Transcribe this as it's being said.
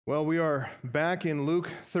Well, we are back in Luke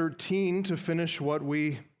 13 to finish what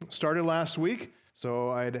we started last week. So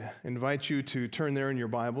I'd invite you to turn there in your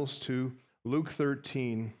Bibles to Luke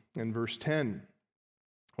 13 and verse 10.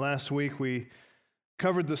 Last week we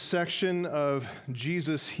covered the section of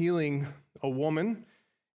Jesus healing a woman,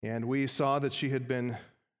 and we saw that she had been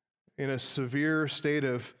in a severe state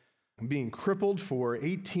of being crippled for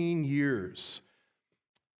 18 years.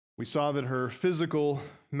 We saw that her physical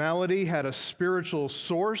malady had a spiritual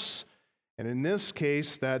source, and in this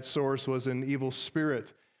case, that source was an evil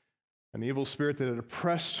spirit that had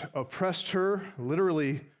oppressed her,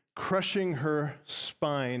 literally crushing her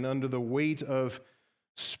spine under the weight of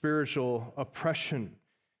spiritual oppression.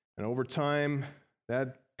 And over time,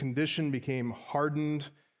 that condition became hardened.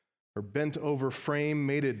 Her bent-over frame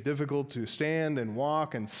made it difficult to stand and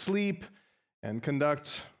walk and sleep and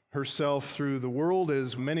conduct herself through the world,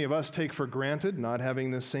 as many of us take for granted, not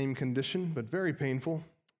having this same condition, but very painful,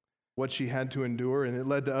 what she had to endure. And it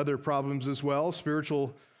led to other problems as well.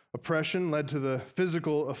 Spiritual oppression led to the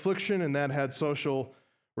physical affliction, and that had social,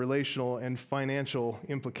 relational, and financial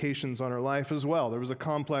implications on her life as well. There was a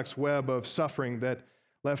complex web of suffering that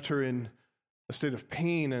left her in a state of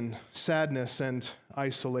pain and sadness and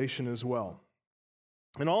isolation as well.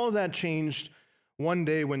 And all of that changed one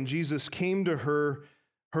day when Jesus came to her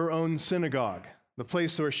own synagogue, the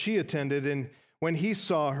place where she attended, and when he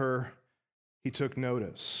saw her, he took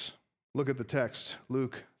notice. Look at the text,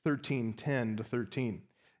 Luke 13:10 to 13.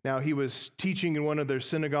 Now he was teaching in one of their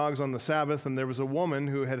synagogues on the Sabbath, and there was a woman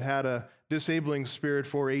who had had a disabling spirit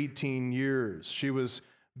for 18 years. She was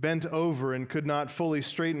bent over and could not fully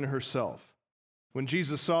straighten herself. When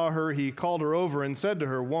Jesus saw her, he called her over and said to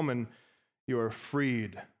her, "Woman, you are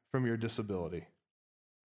freed from your disability."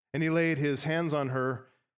 And he laid his hands on her,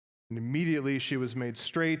 and immediately she was made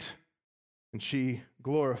straight, and she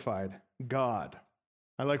glorified God.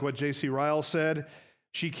 I like what J.C. Ryle said.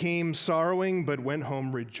 She came sorrowing, but went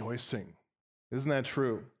home rejoicing. Isn't that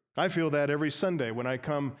true? I feel that every Sunday when I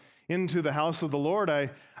come into the house of the Lord. I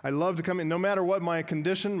love to come in, no matter what my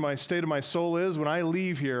condition, my state of my soul is. When I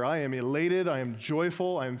leave here, I am elated, I am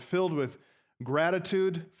joyful, I am filled with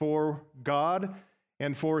gratitude for God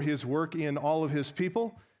and for his work in all of his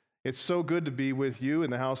people. It's so good to be with you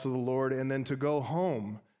in the house of the Lord, and then to go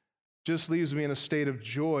home just leaves me in a state of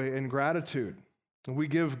joy and gratitude. And we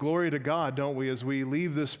give glory to God, don't we, as we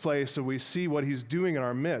leave this place and we see what he's doing in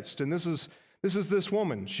our midst. And this is this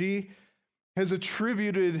woman. She has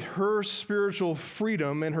attributed her spiritual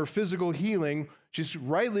freedom and her physical healing, she's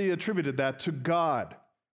rightly attributed that to God.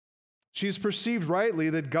 She's perceived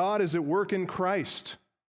rightly that God is at work in Christ.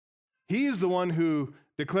 He's the one who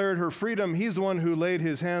declared her freedom. He's the one who laid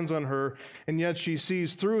his hands on her, and yet she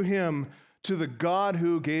sees through him to the God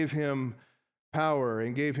who gave him power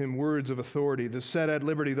and gave him words of authority to set at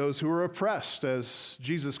liberty those who are oppressed. As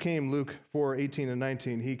Jesus came, Luke 4:18 and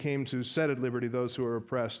 19, he came to set at liberty those who are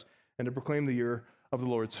oppressed and to proclaim the year of the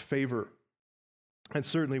Lord's favor. And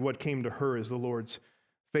certainly what came to her is the Lord's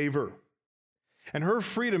favor. And her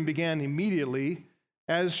freedom began immediately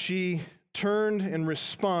as she turned in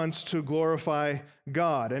response to glorify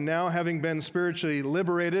God. And now, having been spiritually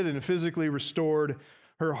liberated and physically restored,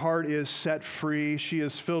 her heart is set free. She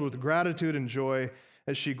is filled with gratitude and joy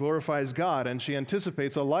as she glorifies God, and she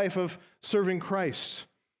anticipates a life of serving Christ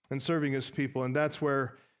and serving his people. And that's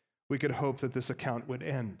where we could hope that this account would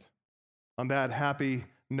end, on that happy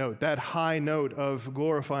note, that high note of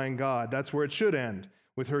glorifying God. That's where it should end,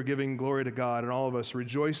 with her giving glory to God and all of us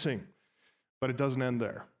rejoicing. But it doesn't end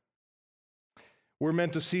there. We're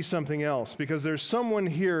meant to see something else, because there's someone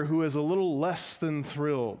here who is a little less than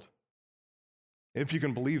thrilled, if you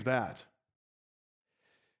can believe that.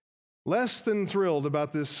 Less than thrilled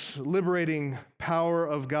about this liberating power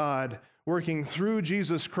of God working through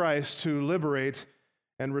Jesus Christ to liberate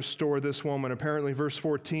and restore this woman. Apparently, verse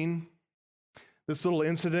 14, this little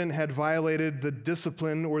incident had violated the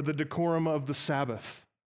discipline or the decorum of the Sabbath.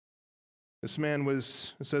 This man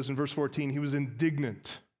was, it says in verse 14, he was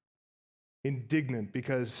indignant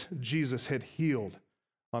because Jesus had healed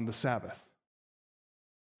on the Sabbath.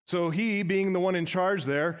 So he, being the one in charge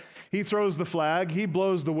there, he throws the flag, he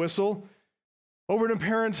blows the whistle over an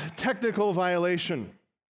apparent technical violation.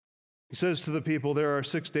 He says to the people, there are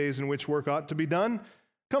 6 days in which work ought to be done.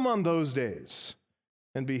 Come on those days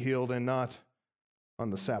and be healed, and not on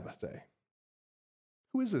the Sabbath day.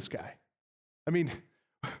 Who is this guy? I mean,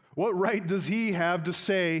 what right does he have to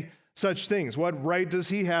say such things? What right does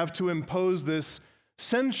he have to impose this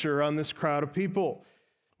censure on this crowd of people?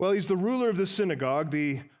 Well, he's the ruler of the synagogue,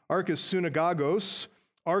 the Archis Synagogos,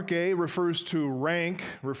 Arche refers to rank,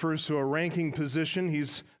 refers to a ranking position.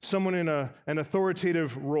 He's someone in an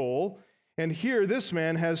authoritative role. And here, this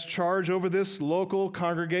man has charge over this local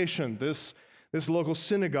congregation, this local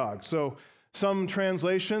synagogue. So some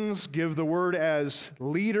translations give the word as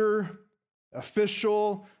leader,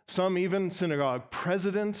 official, some even synagogue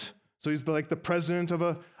president. So he's like the president of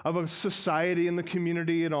a society in the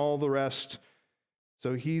community and all the rest.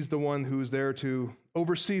 So he's the one who's there to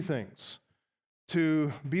oversee things,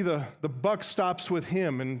 to be the buck stops with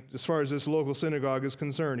him. And as far as this local synagogue is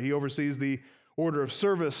concerned, he oversees the order of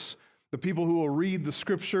service, the people who will read the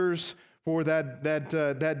scriptures for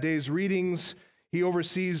that day's readings. He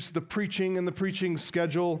oversees the preaching and the preaching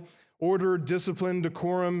schedule, order, discipline,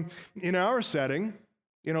 decorum. In our setting,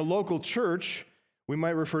 in a local church, we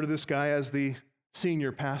might refer to this guy as the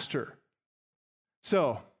senior pastor.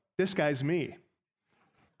 So, this guy's me.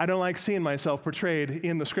 I don't like seeing myself portrayed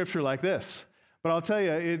in the scripture like this, but I'll tell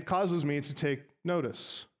you, it causes me to take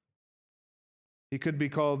notice. He could be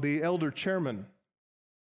called the elder chairman.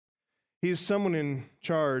 He's someone in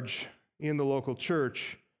charge in the local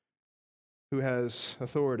church who has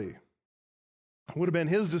authority. It would have been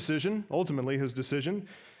his decision, ultimately his decision,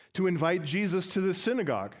 to invite Jesus to this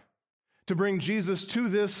synagogue, to bring Jesus to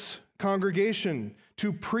this congregation,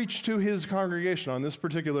 to preach to his congregation on this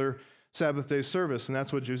particular Sabbath day service. And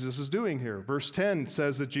that's what Jesus is doing here. Verse 10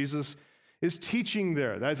 says that Jesus is teaching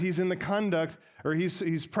there, that he's in the conduct, or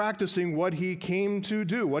he's practicing what he came to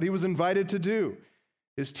do, what he was invited to do.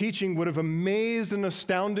 His teaching would have amazed and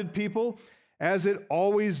astounded people, as it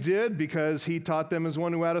always did, because he taught them as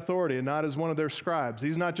one who had authority and not as one of their scribes.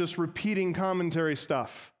 He's not just repeating commentary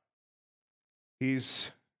stuff. He's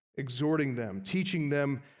exhorting them, teaching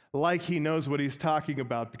them like he knows what he's talking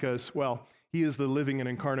about because, well, he is the living and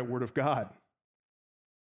incarnate Word of God.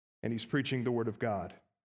 And he's preaching the Word of God.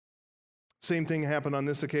 Same thing happened on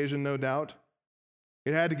this occasion, no doubt.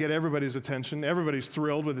 It had to get everybody's attention. Everybody's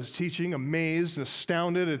thrilled with his teaching, amazed and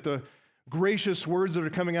astounded at the gracious words that are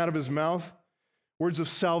coming out of his mouth. Words of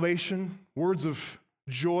salvation, words of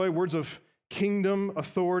joy, words of kingdom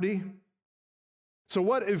authority. So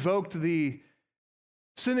what evoked the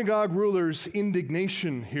synagogue ruler's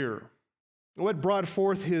indignation here? What brought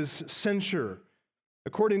forth his censure?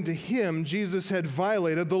 According to him, Jesus had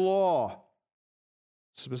violated the law,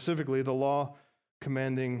 specifically the law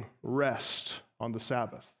commanding rest on the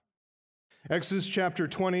Sabbath. Exodus chapter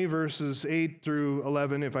 20, verses 8 through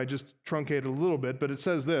 11, if I just truncate a little bit, but it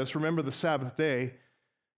says this: remember the Sabbath day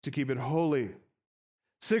to keep it holy.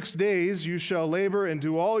 6 days you shall labor and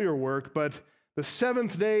do all your work, but the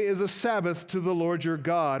seventh day is a Sabbath to the Lord your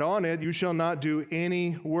God. On it you shall not do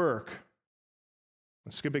any work.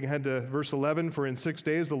 Skipping ahead to verse 11, for in 6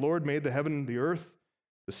 days the Lord made the heaven, the earth,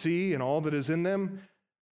 the sea, and all that is in them.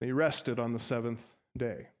 And he rested on the seventh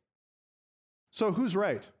day. So who's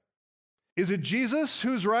right? Is it Jesus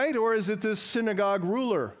who's right, or is it this synagogue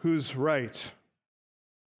ruler who's right?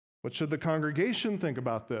 What should the congregation think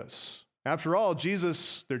about this? After all,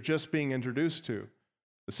 Jesus, they're just being introduced to.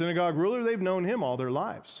 The synagogue ruler, they've known him all their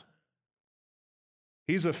lives.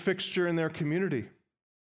 He's a fixture in their community.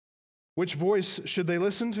 Which voice should they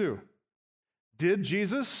listen to? Did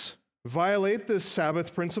Jesus violate this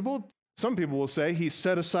Sabbath principle? Some people will say he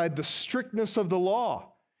set aside the strictness of the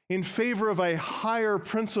law in favor of a higher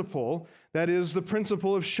principle, that is, the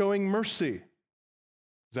principle of showing mercy.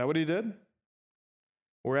 Is that what he did?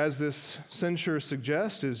 Or as this censure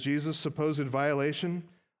suggests, is Jesus' supposed violation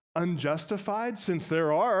unjustified, since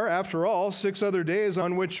there are, after all, 6 other days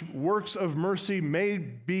on which works of mercy may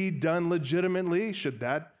be done legitimately? Should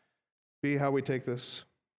that be how we take this?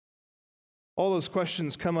 All those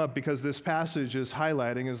questions come up because this passage is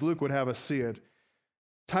highlighting, as Luke would have us see it,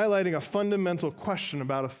 it's highlighting a fundamental question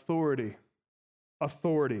about authority.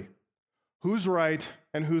 Authority. Who's right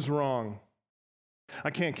and who's wrong?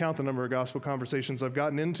 I can't count the number of gospel conversations I've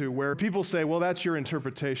gotten into where people say, well, that's your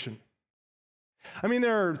interpretation. I mean,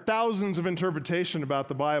 there are thousands of interpretations about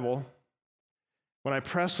the Bible. When I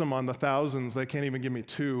press them on the thousands, they can't even give me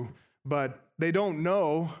 2. But they don't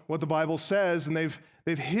know what the Bible says, and they've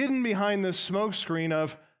hidden behind this smokescreen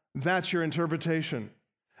of, that's your interpretation.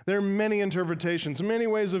 There are many interpretations, many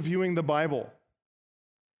ways of viewing the Bible.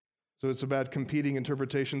 So it's about competing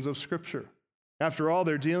interpretations of Scripture. After all,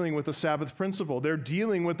 they're dealing with the Sabbath principle. They're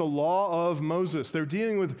dealing with the law of Moses. They're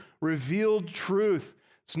dealing with revealed truth.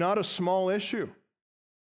 It's not a small issue.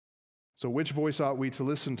 So which voice ought we to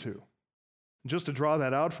listen to? Just to draw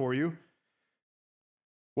that out for you,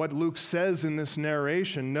 what Luke says in this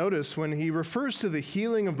narration, notice when he refers to the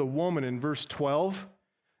healing of the woman in verse 12,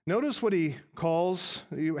 notice what he calls,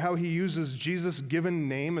 how he uses Jesus' given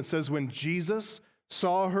name. It says, when Jesus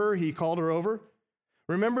saw her, he called her over.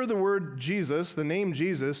 Remember the word Jesus, the name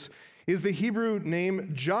Jesus, is the Hebrew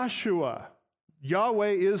name Joshua.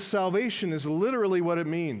 Yahweh is salvation is literally what it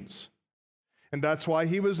means. And that's why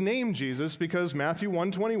he was named Jesus, because Matthew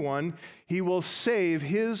 1:21, he will save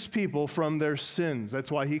his people from their sins.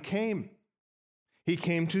 That's why he came. He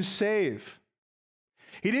came to save.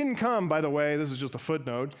 He didn't come, by the way, this is just a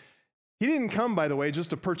footnote, he didn't come, by the way,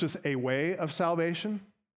 just to purchase a way of salvation,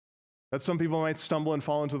 that some people might stumble and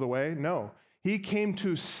fall into the way. No, he came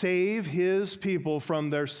to save his people from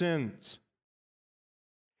their sins.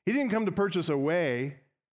 He didn't come to purchase a way,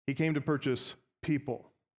 he came to purchase people.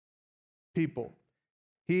 People.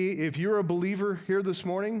 If you're a believer here this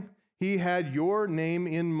morning, he had your name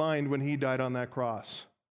in mind when he died on that cross.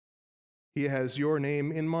 He has your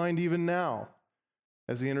name in mind even now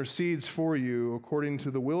as he intercedes for you according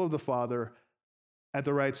to the will of the Father at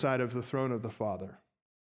the right side of the throne of the Father.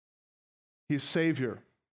 He's Savior.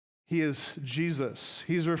 He is Jesus.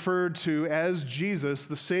 He's referred to as Jesus,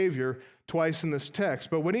 the Savior, twice in this text.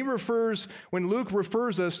 But when Luke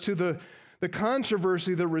refers us to the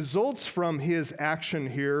controversy that results from his action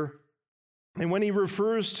here, and when he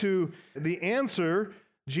refers to the answer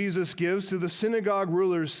Jesus gives to the synagogue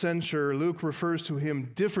ruler's censure, Luke refers to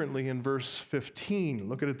him differently in verse 15.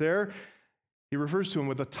 Look at it there. He refers to him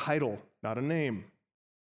with a title, not a name.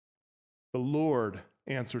 The Lord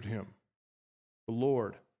answered him. The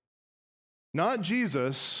Lord. Not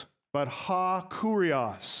Jesus, but ha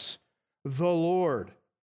kurios, the Lord.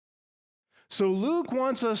 So Luke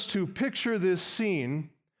wants us to picture this scene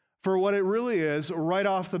for what it really is right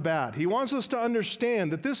off the bat. He wants us to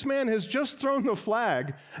understand that this man has just thrown the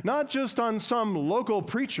flag, not just on some local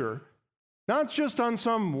preacher, not just on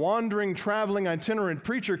some wandering, traveling, itinerant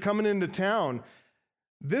preacher coming into town.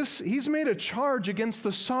 He's made a charge against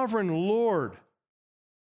the sovereign Lord.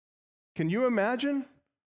 Can you imagine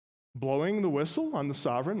blowing the whistle on the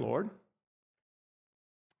sovereign Lord?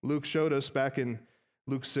 Luke showed us back in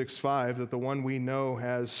Luke 6:5 that the one we know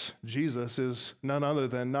as Jesus is none other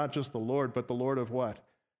than not just the Lord, but the Lord of what?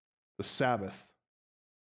 The Sabbath.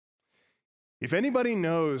 If anybody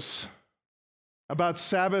knows about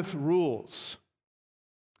Sabbath rules,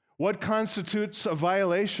 what constitutes a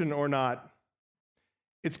violation or not,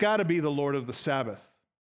 it's got to be the Lord of the Sabbath.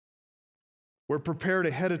 We're prepared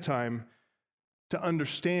ahead of time to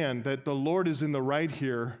understand that the Lord is in the right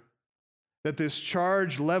here, that this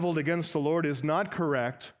charge leveled against the Lord is not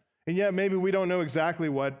correct, and yet maybe we don't know exactly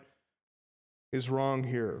what is wrong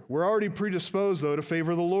here. We're already predisposed, though, to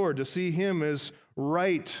favor the Lord, to see him as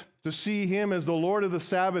right, to see him as the Lord of the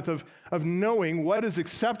Sabbath, of knowing what is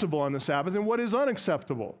acceptable on the Sabbath and what is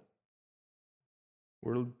unacceptable.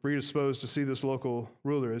 We're predisposed to see this local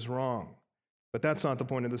ruler as wrong, but that's not the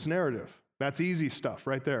point of this narrative. That's easy stuff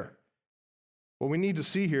right there. What we need to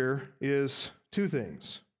see here is two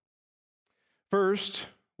things. First,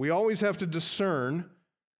 we always have to discern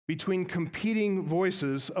between competing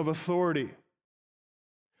voices of authority.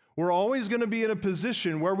 We're always going to be in a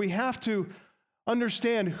position where we have to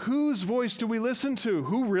understand whose voice do we listen to,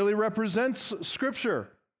 who really represents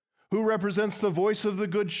Scripture, who represents the voice of the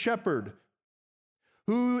Good Shepherd,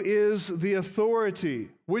 who is the authority,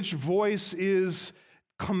 which voice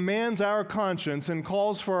commands our conscience and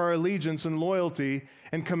calls for our allegiance and loyalty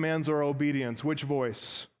and commands our obedience, which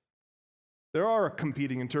voice? There are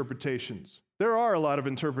competing interpretations. There are a lot of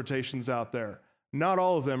interpretations out there. Not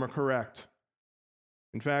all of them are correct.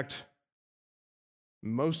 In fact,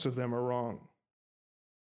 most of them are wrong.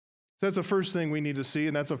 So that's the first thing we need to see,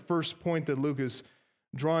 and that's a first point that Luke is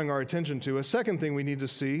drawing our attention to. A second thing we need to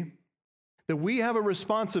see, that we have a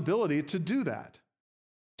responsibility to do that,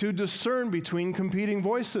 to discern between competing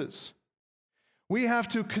voices. We have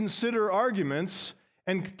to consider arguments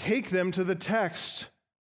and take them to the text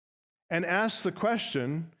and ask the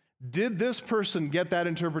question, did this person get that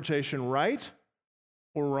interpretation right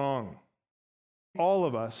or wrong? All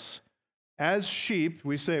of us, as sheep,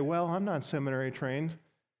 we say, well, I'm not seminary trained.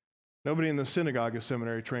 Nobody in the synagogue is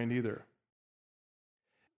seminary trained either.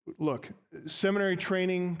 Look, seminary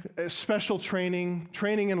training, special training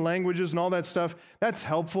in languages and all that stuff, that's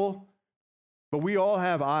helpful. But we all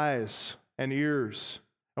have eyes and ears.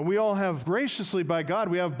 And we all have, graciously by God,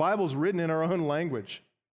 we have Bibles written in our own language.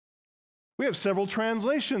 We have several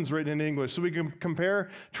translations written in English, so we can compare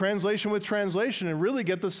translation with translation and really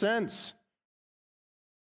get the sense.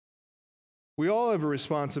 We all have a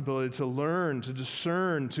responsibility to learn, to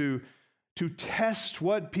discern, to test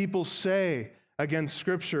what people say against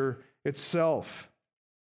Scripture itself.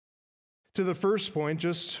 To the first point,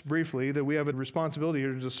 just briefly, that we have a responsibility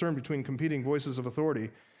here to discern between competing voices of authority.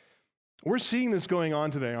 We're seeing this going on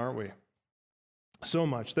today, aren't we? So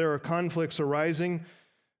much. There are conflicts arising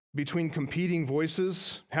between competing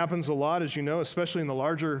voices. Happens a lot, as you know, especially in the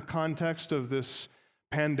larger context of this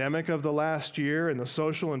pandemic of the last year and the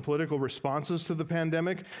social and political responses to the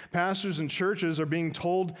pandemic. Pastors and churches are being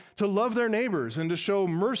told to love their neighbors and to show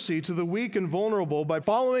mercy to the weak and vulnerable by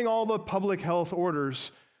following all the public health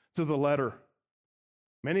orders to the letter.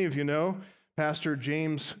 Many of you know Pastor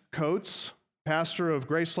James Coates, pastor of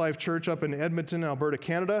Grace Life Church up in Edmonton, Alberta,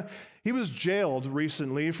 Canada. He was jailed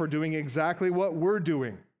recently for doing exactly what we're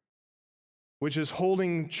doing, which is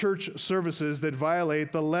holding church services that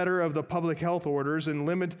violate the letter of the public health orders and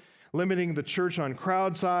limiting the church on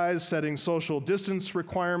crowd size, setting social distance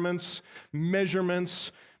requirements,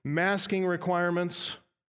 measurements, masking requirements.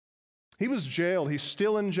 He was jailed. He's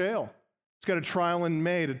still in jail. He's got a trial in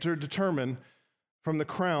May to determine from the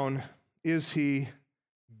Crown, is he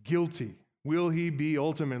guilty? Will he be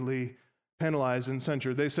ultimately penalized and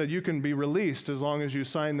censured? They said you can be released as long as you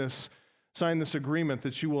sign this agreement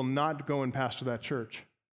that you will not go and pastor that church.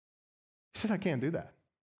 He said, I can't do that.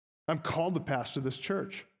 I'm called to pastor this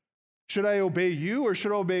church. Should I obey you or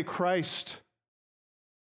should I obey Christ?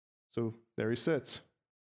 So there he sits.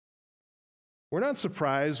 We're not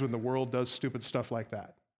surprised when the world does stupid stuff like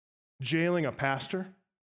that. Jailing a pastor?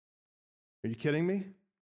 Are you kidding me?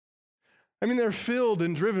 I mean, they're filled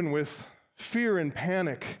and driven with fear and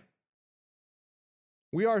panic.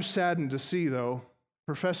 We are saddened to see, though,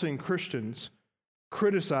 professing Christians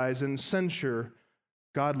criticize and censure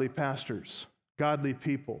godly pastors, godly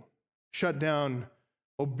people, shut down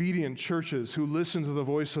obedient churches who listen to the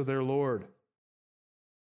voice of their Lord.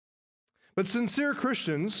 But sincere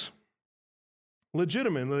Christians,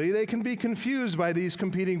 legitimately, they can be confused by these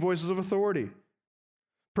competing voices of authority,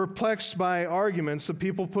 perplexed by arguments that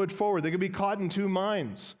people put forward. They can be caught in two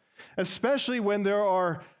minds, especially when there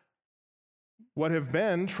are what have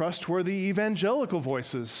been trustworthy evangelical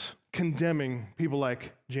voices condemning people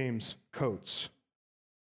like James Coates.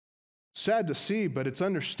 Sad to see, but it's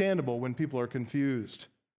understandable when people are confused.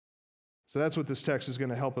 So that's what this text is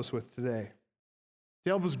going to help us with today.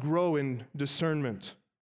 To help us grow in discernment,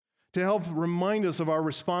 to help remind us of our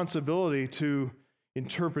responsibility to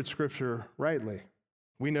interpret Scripture rightly.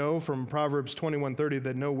 We know from Proverbs 21:30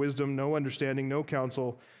 that no wisdom, no understanding, no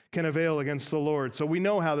counsel can avail against the Lord. So we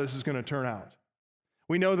know how this is going to turn out.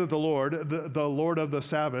 We know that the Lord of the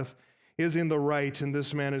Sabbath, is in the right and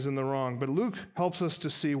this man is in the wrong. But Luke helps us to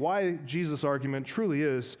see why Jesus' argument truly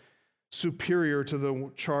is superior to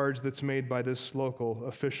the charge that's made by this local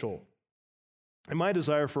official. And my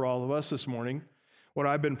desire for all of us this morning, what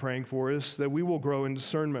I've been praying for, is that we will grow in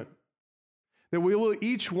discernment. That we will,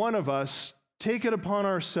 each one of us, take it upon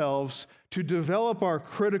ourselves to develop our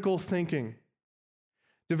critical thinking,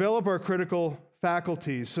 develop our critical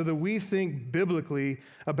faculties so that we think biblically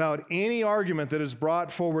about any argument that is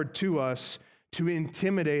brought forward to us to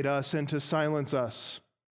intimidate us and to silence us.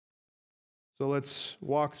 So let's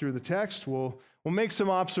walk through the text. We'll make some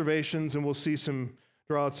observations and we'll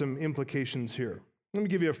draw out some implications here. Let me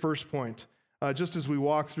give you a first point. Just as we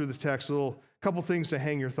walk through the text, a couple things to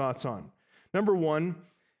hang your thoughts on.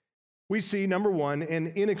 We see,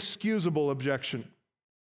 an inexcusable objection.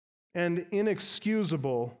 An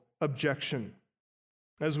inexcusable objection.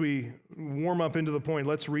 As we warm up into the point,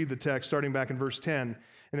 let's read the text starting back in verse 10, and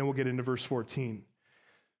then we'll get into verse 14.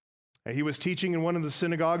 He was teaching in one of the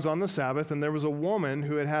synagogues on the Sabbath, and there was a woman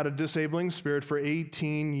who had had a disabling spirit for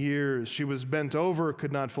 18 years. She was bent over,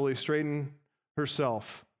 could not fully straighten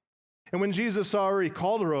herself. And when Jesus saw her, he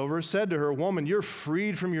called her over, said to her, "Woman, you're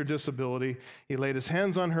freed from your disability." He laid his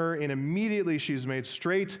hands on her, and immediately she's made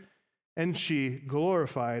straight, and she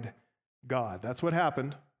glorified God. That's what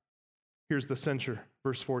happened. Here's the censure,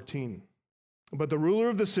 verse 14. But the ruler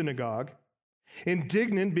of the synagogue,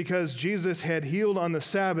 indignant because Jesus had healed on the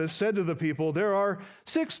Sabbath, said to the people, "There are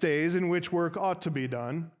 6 days in which work ought to be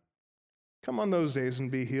done. Come on those days and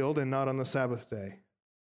be healed, and not on the Sabbath day."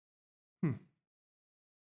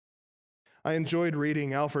 I enjoyed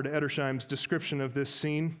reading Alfred Edersheim's description of this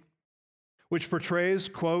scene, which portrays,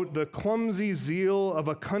 quote, "the clumsy zeal of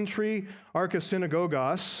a country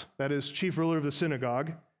archysynagogos," that is, chief ruler of the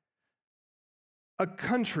synagogue, a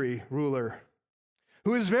country ruler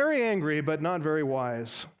who is very angry but not very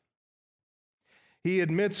wise. He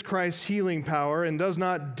admits Christ's healing power and does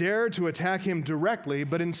not dare to attack him directly,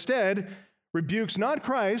 but instead rebukes not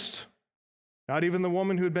Christ, not even the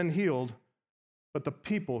woman who had been healed, but the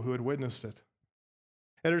people who had witnessed it.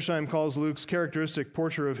 Edersheim calls Luke's characteristic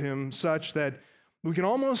portrait of him such that we can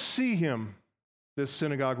almost see him, this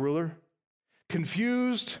synagogue ruler,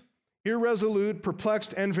 confused, irresolute,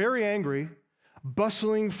 perplexed, and very angry,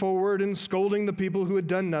 bustling forward and scolding the people who had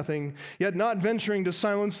done nothing, yet not venturing to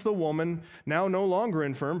silence the woman, now no longer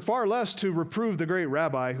infirm, far less to reprove the great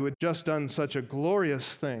rabbi who had just done such a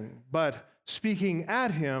glorious thing, but speaking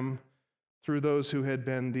at him through those who had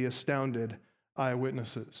been the astounded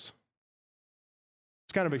eyewitnesses.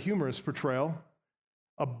 It's kind of a humorous portrayal,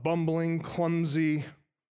 a bumbling, clumsy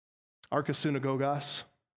archsynagogus.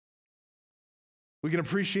 We can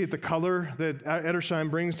appreciate the color that Edersheim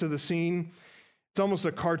brings to the scene. It's almost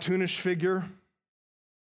a cartoonish figure,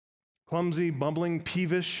 clumsy, bumbling,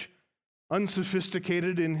 peevish,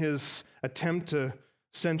 unsophisticated in his attempt to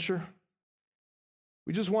censure.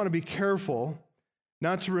 We just want to be careful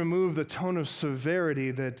not to remove the tone of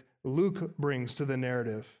severity that Luke brings to the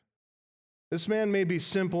narrative. This man may be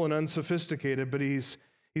simple and unsophisticated, but he's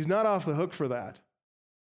not off the hook for that.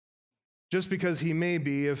 Just because he may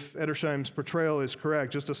be, if Edersheim's portrayal is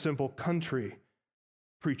correct, just a simple country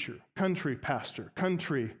preacher, country pastor,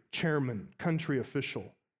 country chairman, country official.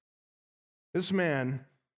 This man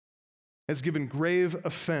has given grave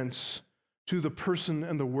offense to the person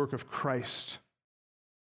and the work of Christ.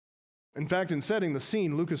 In fact, in setting the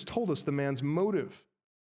scene, Luke has told us the man's motive.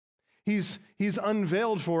 He's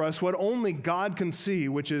unveiled for us what only God can see,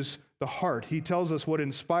 which is the heart. He tells us what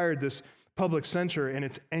inspired this public censure, and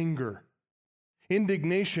it's anger.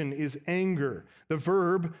 Indignation is anger. The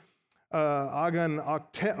verb, agan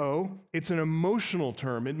okteo, it's an emotional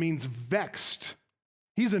term. It means vexed.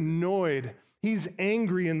 He's annoyed. He's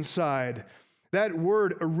angry inside. That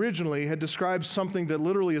word originally had described something that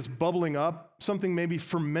literally is bubbling up, something maybe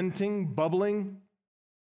fermenting, bubbling.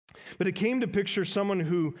 But it came to picture someone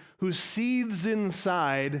who seethes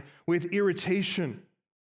inside with irritation.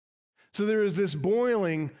 So there is this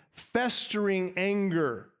boiling, festering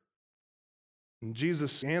anger. And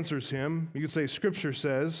Jesus answers him. You could say Scripture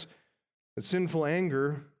says that sinful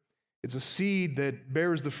anger is a seed that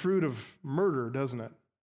bears the fruit of murder, doesn't it?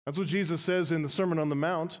 That's what Jesus says in the Sermon on the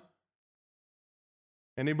Mount.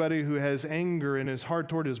 Anybody who has anger in his heart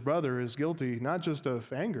toward his brother is guilty not just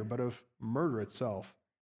of anger, but of murder itself.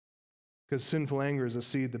 Because sinful anger is a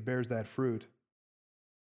seed that bears that fruit.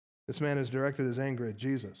 This man has directed his anger at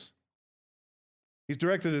Jesus. He's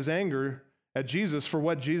directed his anger at Jesus for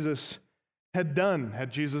what Jesus had done.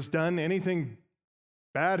 Had Jesus done anything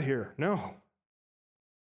bad here? No.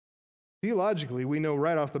 Theologically, we know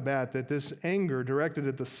right off the bat that this anger directed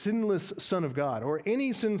at the sinless Son of God, or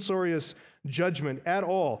any censorious judgment at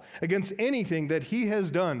all against anything that he has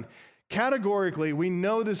done, categorically, we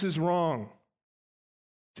know this is wrong.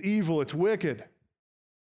 It's evil, it's wicked.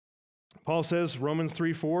 Paul says, Romans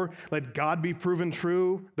 3:4, let God be proven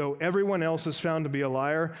true, though everyone else is found to be a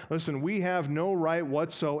liar. Listen, we have no right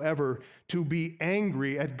whatsoever to be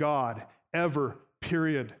angry at God, ever,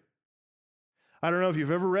 period. I don't know if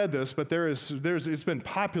you've ever read this, but it's been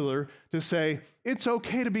popular to say, it's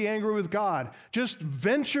okay to be angry with God. Just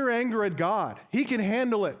vent your anger at God. He can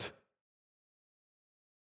handle it.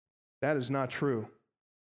 That is not true.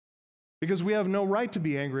 Because we have no right to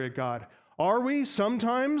be angry at God. Are we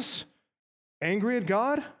sometimes angry at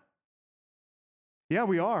God? Yeah,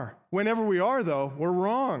 we are. Whenever we are, though, we're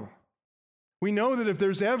wrong. We know that if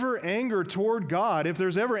there's ever anger toward God, if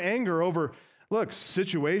there's ever anger over,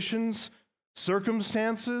 situations,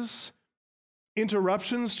 circumstances,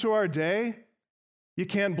 interruptions to our day, you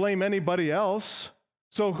can't blame anybody else.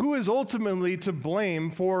 So who is ultimately to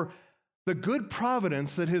blame for the good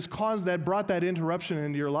providence that has brought that interruption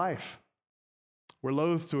into your life? We're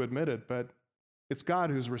loath to admit it, but it's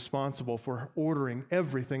God who's responsible for ordering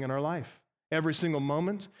everything in our life. Every single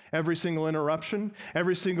moment, every single interruption,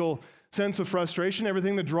 every single sense of frustration,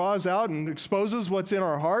 everything that draws out and exposes what's in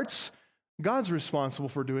our hearts, God's responsible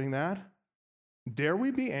for doing that. Dare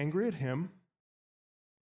we be angry at him?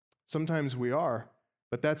 Sometimes we are,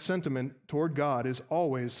 but that sentiment toward God is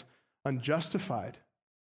always unjustified.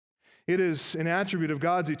 It is an attribute of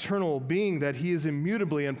God's eternal being that he is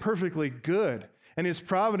immutably and perfectly good. And his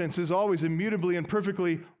providence is always immutably and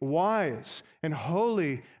perfectly wise and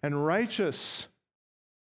holy and righteous.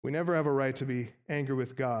 We never have a right to be angry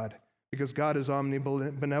with God because God is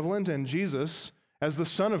omnibenevolent and Jesus, as the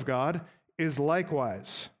Son of God, is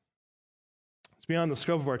likewise. It's beyond the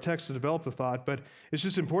scope of our text to develop the thought, but it's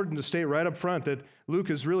just important to state right up front that Luke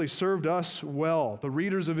has really served us well, the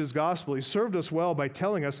readers of his gospel. He served us well by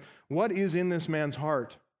telling us what is in this man's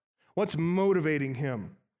heart, what's motivating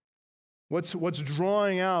him. What's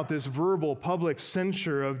drawing out this verbal public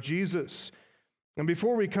censure of Jesus? And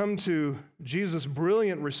before we come to Jesus'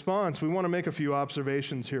 brilliant response, we want to make a few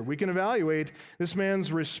observations here. We can evaluate this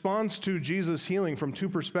man's response to Jesus' healing from two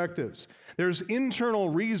perspectives. There's internal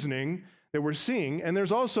reasoning that we're seeing, and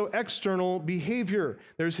there's also external behavior.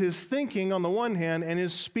 There's his thinking on the one hand and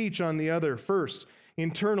his speech on the other. First,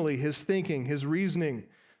 internally, his thinking, his reasoning,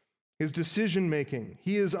 his decision-making.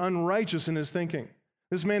 He is unrighteous in his thinking.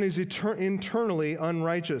 This man is internally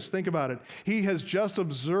unrighteous. Think about it. He has just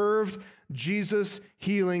observed Jesus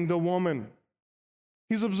healing the woman.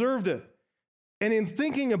 He's observed it. And in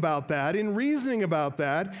thinking about that, in reasoning about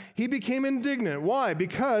that, he became indignant. Why?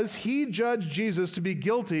 Because he judged Jesus to be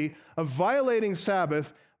guilty of violating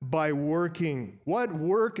Sabbath by working. What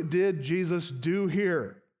work did Jesus do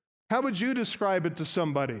here? How would you describe it to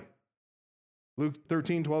somebody? Luke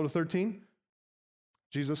 13, 12 to 13.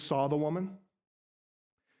 Jesus saw the woman,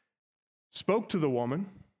 spoke to the woman,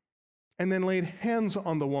 and then laid hands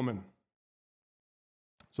on the woman.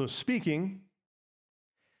 So speaking,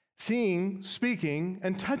 seeing, speaking,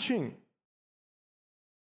 and touching.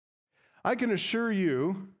 I can assure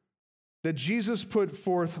you that Jesus put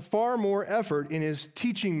forth far more effort in his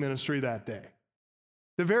teaching ministry that day.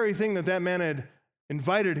 The very thing that man had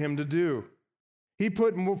invited him to do. He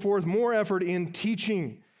put forth more effort in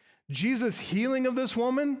teaching. Jesus' healing of this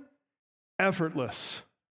woman, effortless.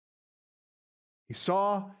 He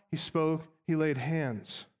saw, he spoke, he laid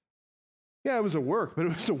hands. Yeah, it was a work, but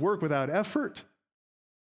it was a work without effort.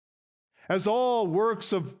 As all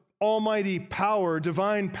works of almighty power,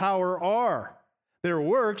 divine power are. They're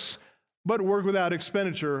works, but work without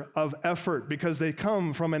expenditure of effort because they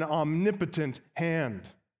come from an omnipotent hand.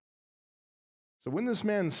 So when this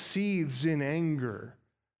man seethes in anger,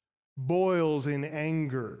 boils in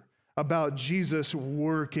anger about Jesus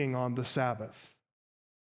working on the Sabbath,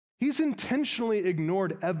 he's intentionally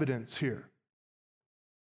ignored evidence here.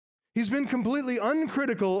 He's been completely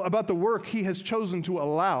uncritical about the work he has chosen to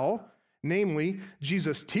allow, namely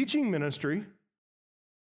Jesus' teaching ministry,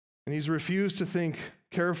 and he's refused to think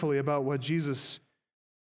carefully about what Jesus'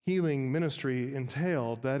 healing ministry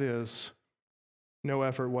entailed, that is, no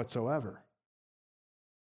effort whatsoever.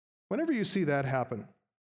 Whenever you see that happen,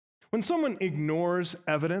 when someone ignores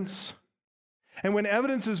evidence, and when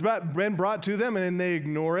evidence has been brought to them and they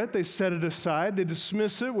ignore it, they set it aside, they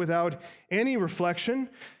dismiss it without any reflection,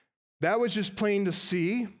 that was just plain to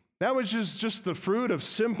see. That was just the fruit of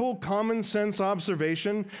simple, common sense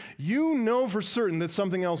observation. You know for certain that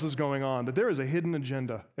something else is going on, that there is a hidden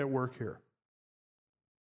agenda at work here.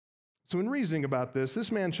 So in reasoning about this,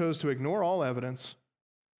 this man chose to ignore all evidence,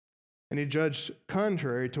 and he judged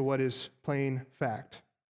contrary to what is plain fact.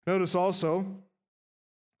 Notice also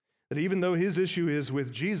that even though his issue is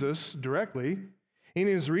with Jesus directly, in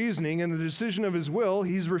his reasoning and the decision of his will,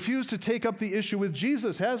 he's refused to take up the issue with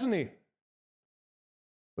Jesus, hasn't he?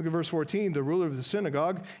 Look at verse 14. The ruler of the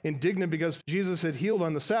synagogue, indignant because Jesus had healed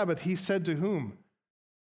on the Sabbath, he said to whom?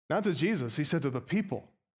 Not to Jesus, he said to the people.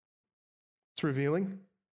 It's revealing.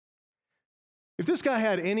 If this guy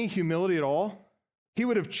had any humility at all, he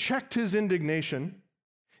would have checked his indignation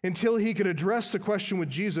until he could address the question with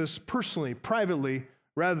Jesus personally, privately,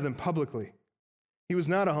 rather than publicly. He was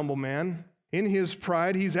not a humble man. In his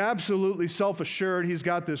pride, he's absolutely self-assured he's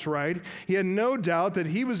got this right. He had no doubt that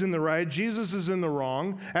he was in the right, Jesus is in the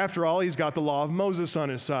wrong. After all, he's got the law of Moses on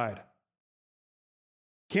his side.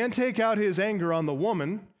 Can't take out his anger on the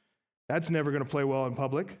woman. That's never going to play well in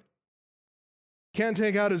public. Can't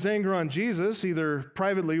take out his anger on Jesus, either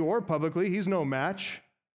privately or publicly. He's no match.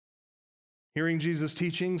 Hearing Jesus'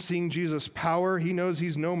 teaching, seeing Jesus' power, he knows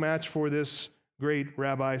he's no match for this great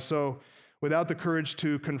rabbi. So without the courage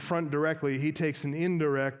to confront directly, he takes an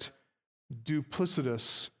indirect,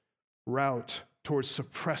 duplicitous route towards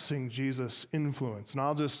suppressing Jesus' influence. And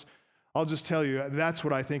I'll just tell you, that's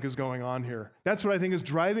what I think is going on here. That's what I think is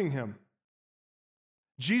driving him.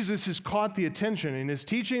 Jesus has caught the attention in his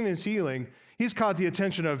teaching and his healing. He's caught the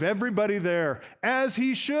attention of everybody there, as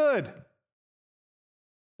he should.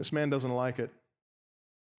 This man doesn't like it.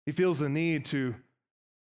 He feels the need to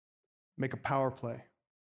make a power play.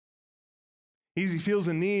 He feels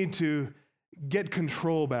a need to get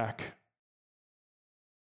control back,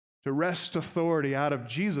 to wrest authority out of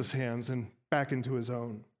Jesus' hands and back into his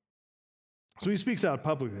own. So he speaks out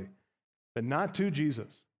publicly, but not to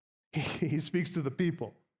Jesus. He speaks to the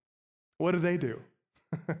people. What do?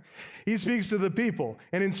 He speaks to the people.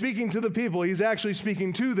 And in speaking to the people, he's actually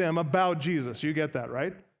speaking to them about Jesus. You get that,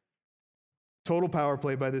 right? Total power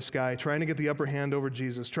play by this guy, trying to get the upper hand over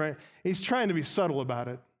Jesus. He's trying to be subtle about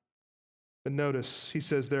it. But notice, he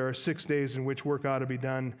says there are 6 days in which work ought to be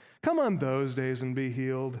done. Come on those days and be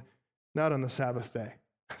healed, not on the Sabbath day.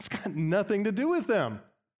 It's got nothing to do with them.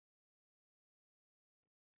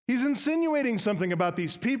 He's insinuating something about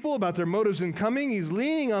these people, about their motives in coming. He's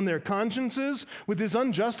leaning on their consciences with this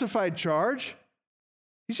unjustified charge.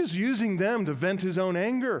 He's just using them to vent his own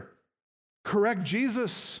anger, correct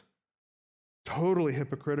Jesus. Totally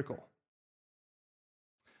hypocritical.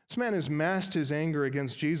 This man has masked his anger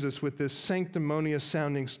against Jesus with this sanctimonious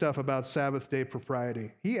sounding stuff about Sabbath day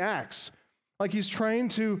propriety. He acts like he's trying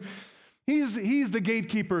to, he's the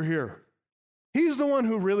gatekeeper here. He's the one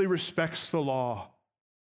who really respects the law.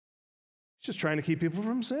 He's just trying to keep people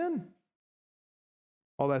from sin.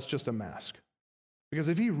 All that's just a mask. Because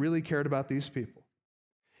if he really cared about these people,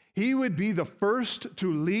 he would be the first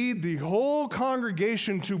to lead the whole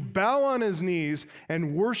congregation to bow on his knees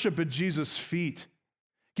and worship at Jesus' feet,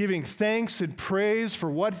 giving thanks and praise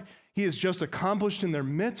for what he has just accomplished in their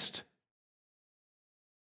midst.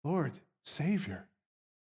 Lord, Savior,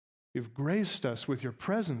 you've graced us with your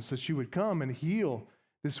presence that you would come and heal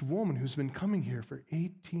this woman who's been coming here for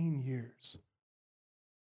 18 years.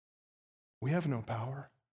 We have no power.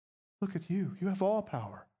 Look at you. You have all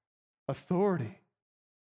power, authority.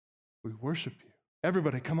 We worship you.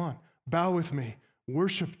 Everybody, come on. Bow with me.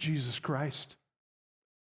 Worship Jesus Christ.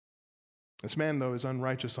 This man, though, is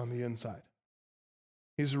unrighteous on the inside.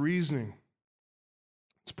 His reasoning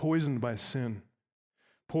is poisoned by sin,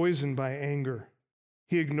 poisoned by anger.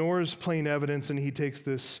 He ignores plain evidence and he takes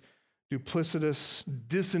this duplicitous,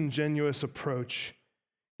 disingenuous approach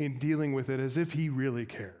in dealing with it as if he really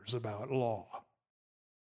cares about law.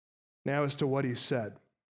 Now, as to what he said.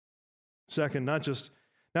 Second,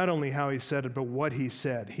 not only how he said it, but what he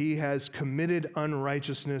said. He has committed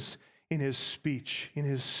unrighteousness in his speech, in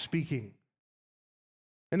his speaking.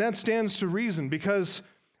 And that stands to reason, because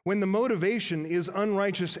when the motivation is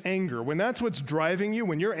unrighteous anger, when that's what's driving you,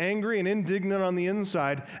 when you're angry and indignant on the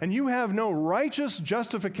inside, and you have no righteous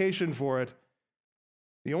justification for it,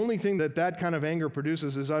 the only thing that kind of anger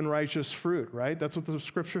produces is unrighteous fruit, right? That's what the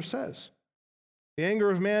scripture says. The anger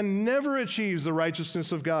of man never achieves the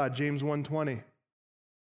righteousness of God, James 1:20.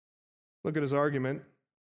 Look at his argument,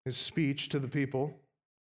 his speech to the people.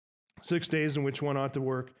 6 days in which one ought to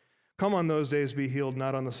work. Come on those days, be healed,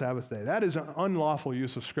 not on the Sabbath day. That is an unlawful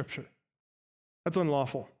use of Scripture. That's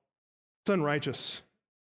unlawful. It's unrighteous.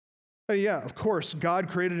 Yeah, of course, God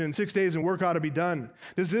created in 6 days and work ought to be done.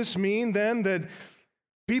 Does this mean then that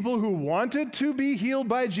people who wanted to be healed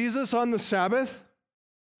by Jesus on the Sabbath,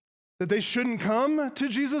 that they shouldn't come to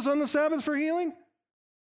Jesus on the Sabbath for healing?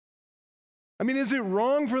 I mean, is it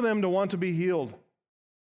wrong for them to want to be healed?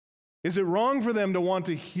 Is it wrong for them to want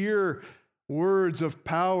to hear words of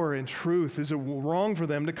power and truth? Is it wrong for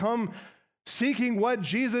them to come seeking what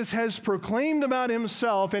Jesus has proclaimed about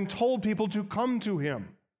himself and told people to come to him?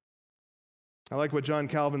 I like what John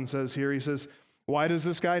Calvin says here. He says, why does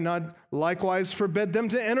this guy not likewise forbid them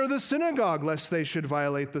to enter the synagogue lest they should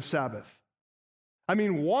violate the Sabbath? I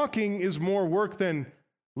mean, walking is more work than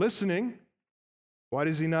listening. Why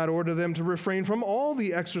does he not order them to refrain from all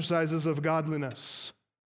the exercises of godliness?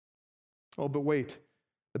 Oh, but wait.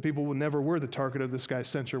 The people never were the target of this guy's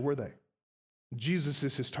censure, were they? Jesus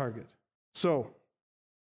is his target. So,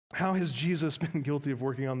 how has Jesus been guilty of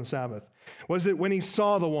working on the Sabbath? Was it when he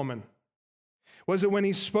saw the woman? Was it when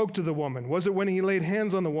he spoke to the woman? Was it when he laid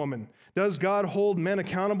hands on the woman? Does God hold men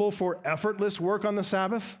accountable for effortless work on the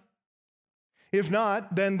Sabbath? If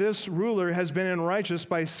not, then this ruler has been unrighteous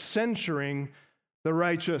by censuring the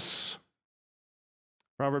righteous.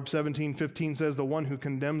 Proverbs 17:15 says, the one who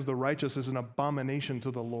condemns the righteous is an abomination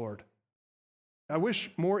to the Lord. I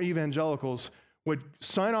wish more evangelicals would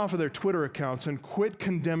sign off of their Twitter accounts and quit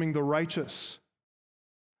condemning the righteous.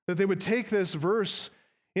 That they would take this verse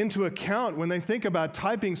into account when they think about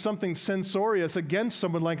typing something censorious against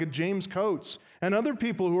someone like a James Coates and other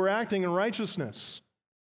people who are acting in righteousness.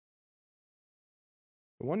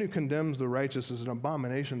 The one who condemns the righteous is an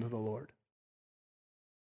abomination to the Lord.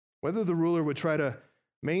 Whether the ruler would try to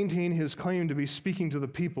maintain his claim to be speaking to the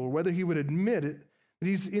people, or whether he would admit it, that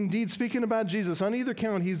he's indeed speaking about Jesus, on either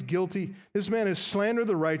count, he's guilty. This man has slandered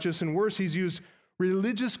the righteous, and worse, he's used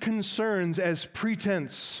religious concerns as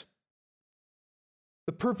pretense.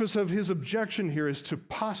 The purpose of his objection here is to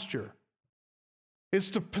posture.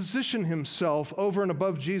 It's to position himself over and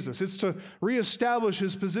above Jesus. It's to reestablish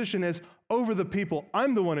his position as over the people.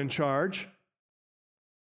 I'm the one in charge.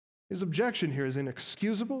 His objection here is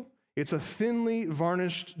inexcusable. It's a thinly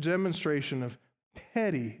varnished demonstration of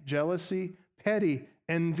petty jealousy, petty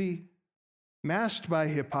envy, masked by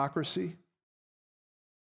hypocrisy.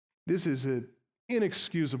 This is an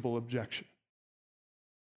inexcusable objection.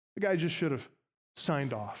 The guy just should have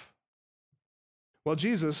signed off. Well,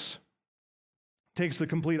 Jesus takes the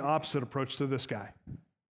complete opposite approach to this guy.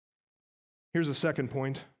 Here's a second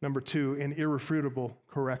point, number 2, an irrefutable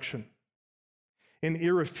correction. An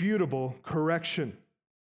irrefutable correction.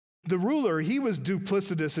 The ruler, he was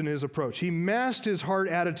duplicitous in his approach. He masked his hard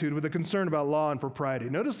attitude with a concern about law and propriety.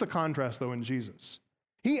 Notice the contrast, though, in Jesus.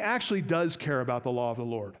 He actually does care about the law of the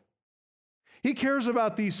Lord. He cares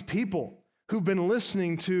about these people who've been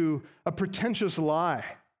listening to a pretentious lie.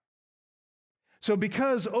 So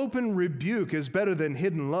because open rebuke is better than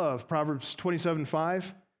hidden love, Proverbs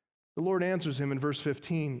 27:5, the Lord answers him in verse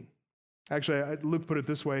 15. Actually, Luke put it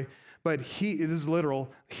this way, but this is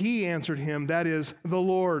literal, he answered him, that is, the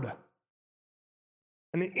Lord.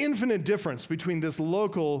 An infinite difference between this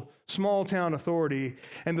local, small-town authority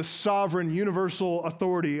and the sovereign, universal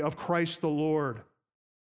authority of Christ the Lord.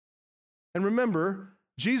 And remember,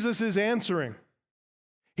 Jesus is answering.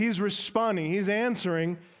 He's responding. He's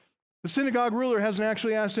answering. The synagogue ruler hasn't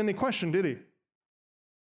actually asked any question, did he?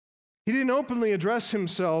 He didn't openly address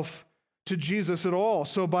himself to Jesus at all.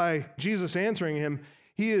 So by Jesus answering him,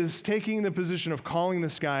 he is taking the position of calling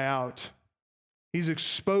this guy out. He's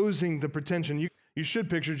exposing the pretension. You should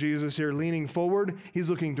picture Jesus here leaning forward. He's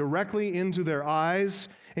looking directly into their eyes,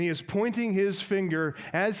 and he is pointing his finger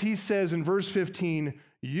as he says in verse 15,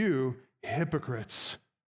 "You hypocrites."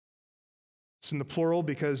 It's in the plural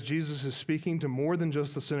because Jesus is speaking to more than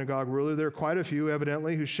just the synagogue ruler. There are quite a few,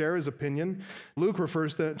 evidently, who share his opinion. Luke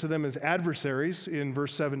refers to them as adversaries in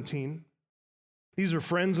verse 17. These are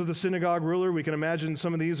friends of the synagogue ruler. We can imagine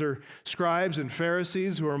some of these are scribes and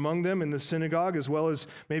Pharisees who are among them in the synagogue, as well as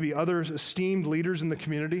maybe other esteemed leaders in the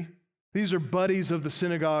community. These are buddies of the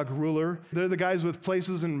synagogue ruler. They're the guys with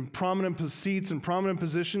places and prominent seats and prominent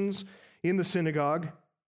positions in the synagogue.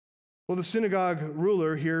 Well, the synagogue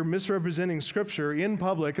ruler here misrepresenting Scripture in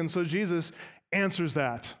public, and so Jesus answers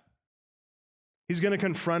that. He's going to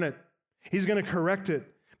confront it. He's going to correct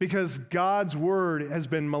it because God's word has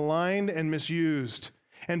been maligned and misused,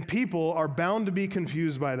 and people are bound to be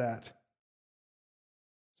confused by that.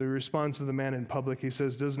 So he responds to the man in public. He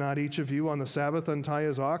says, "Does not each of you on the Sabbath untie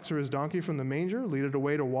his ox or his donkey from the manger, lead it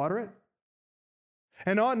away to water it?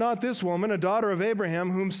 And ought not this woman, a daughter of Abraham,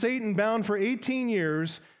 whom Satan bound for 18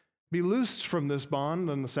 years, be loosed from this bond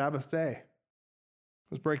on the Sabbath day?"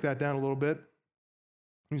 Let's break that down a little bit.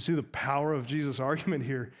 You see the power of Jesus' argument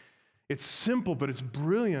here. It's simple, but it's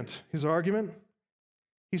brilliant, his argument.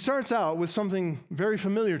 He starts out with something very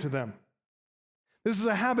familiar to them. This is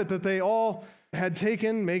a habit that they all had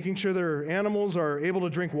taken, making sure their animals are able to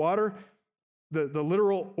drink water. The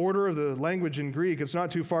literal order of the language in Greek, it's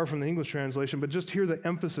not too far from the English translation, but just hear the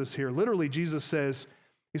emphasis here. Literally, Jesus says,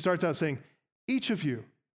 he starts out saying, each of you,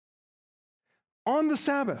 on the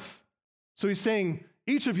Sabbath. So he's saying,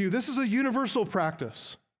 each of you, this is a universal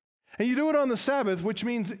practice. And you do it on the Sabbath, which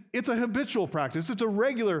means it's a habitual practice. It's a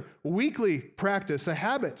regular, weekly practice, a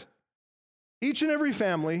habit. Each and every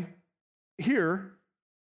family here,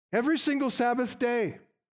 every single Sabbath day.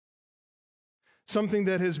 Something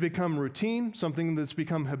that has become routine, something that's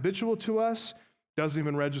become habitual to us, doesn't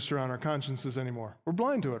even register on our consciences anymore. We're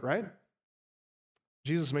blind to it, right?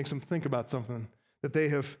 Jesus makes them think about something that they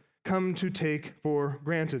have come to take for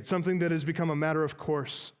granted, something that has become a matter of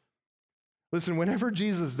course. Listen, whenever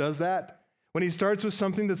Jesus does that, when he starts with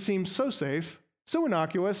something that seems so safe, so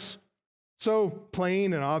innocuous, so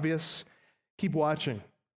plain and obvious, keep watching,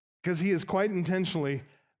 because he is quite intentionally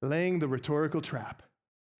laying the rhetorical trap.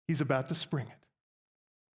 He's about to spring it.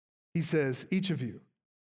 He says, each of you,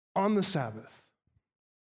 on the Sabbath,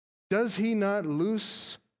 does he not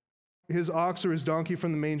loose his ox or his donkey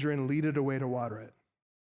from the manger and lead it away to water it?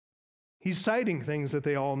 He's citing things that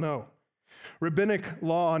they all know. Rabbinic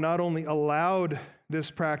law not only allowed this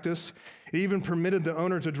practice, it even permitted the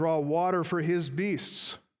owner to draw water for his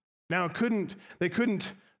beasts. Now, they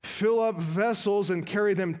couldn't fill up vessels and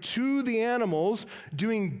carry them to the animals,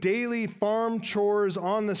 doing daily farm chores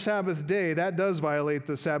on the Sabbath day. That does violate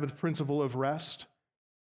the Sabbath principle of rest.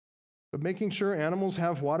 But making sure animals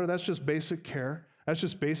have water, that's just basic care. That's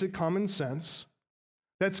just basic common sense.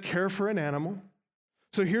 That's care for an animal.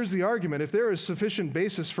 So here's the argument. If there is sufficient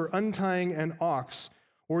basis for untying an ox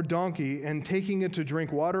or donkey and taking it to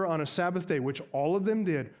drink water on a Sabbath day, which all of them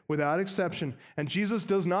did without exception, and Jesus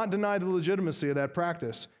does not deny the legitimacy of that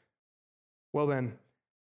practice, well then,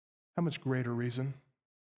 how much greater reason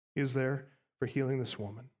is there for healing this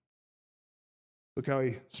woman? Look how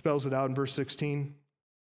he spells it out in verse 16.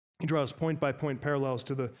 He draws point-by-point parallels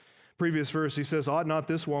to the previous verse. He says, ought not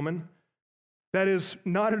this woman, that is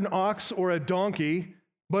not an ox or a donkey,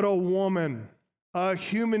 but a woman, a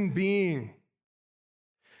human being.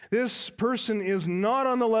 This person is not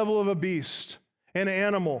on the level of a beast, an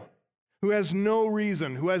animal, who has no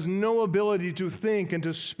reason, who has no ability to think and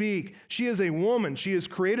to speak. She is a woman. She is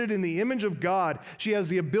created in the image of God. She has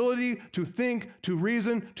the ability to think, to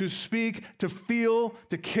reason, to speak, to feel,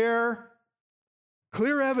 to care.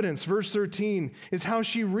 Clear evidence, verse 13, is how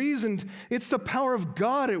she reasoned. It's the power of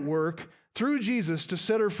God at work through Jesus to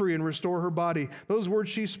set her free and restore her body. Those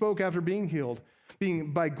words she spoke after being healed.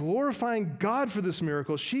 By glorifying God for this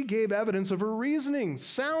miracle, she gave evidence of her reasoning,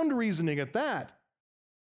 sound reasoning at that.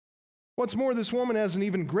 What's more, this woman has an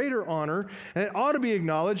even greater honor, and it ought to be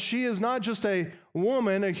acknowledged. She is not just a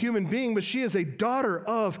woman, a human being, but she is a daughter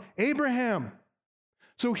of Abraham.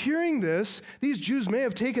 So hearing this, these Jews may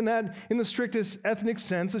have taken that in the strictest ethnic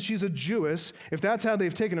sense, that she's a Jewess. If that's how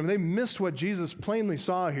they've taken him, they missed what Jesus plainly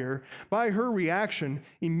saw here. By her reaction,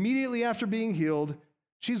 immediately after being healed,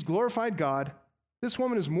 she's glorified God. This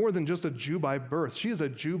woman is more than just a Jew by birth. She is a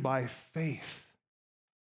Jew by faith.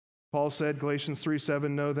 Paul said, Galatians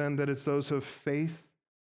 3:7, know then that it's those of faith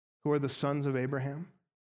who are the sons of Abraham.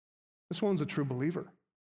 This woman's a true believer.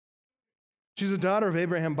 She's a daughter of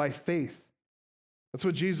Abraham by faith. That's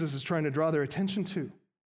what Jesus is trying to draw their attention to.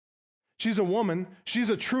 She's a woman. She's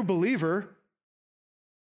a true believer.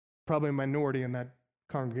 Probably a minority in that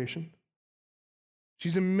congregation.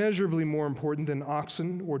 She's immeasurably more important than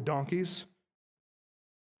oxen or donkeys.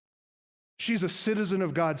 She's a citizen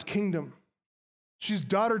of God's kingdom. She's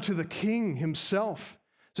daughter to the king himself.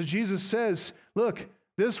 So Jesus says, look,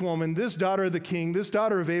 this woman, this daughter of the king, this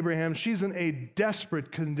daughter of Abraham, she's in a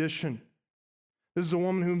desperate condition. This is a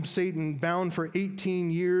woman whom Satan bound for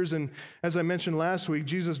 18 years. And as I mentioned last week,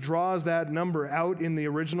 Jesus draws that number out in the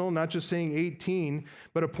original, not just saying 18,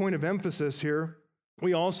 but a point of emphasis here.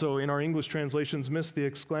 We also, in our English translations, miss the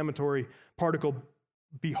exclamatory particle,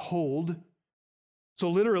 behold. So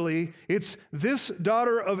literally, it's this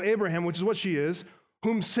daughter of Abraham, which is what she is,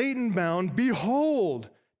 whom Satan bound, behold,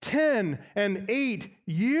 10 and 8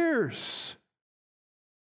 years.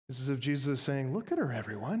 This is as if Jesus is saying, look at her,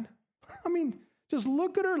 everyone. I mean, just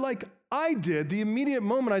look at her like I did the immediate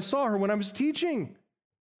moment I saw her when I was teaching.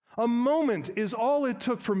 A moment is all it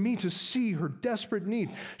took for me to see her desperate need.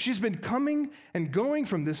 She's been coming and going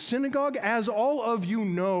from this synagogue, as all of you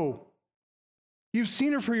know. You've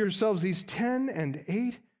seen her for yourselves these 10 and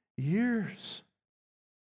 8 years.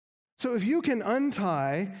 So if you can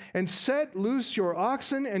untie and set loose your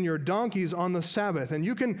oxen and your donkeys on the Sabbath, and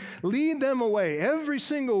you can lead them away every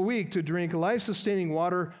single week to drink life-sustaining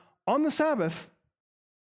water on the Sabbath,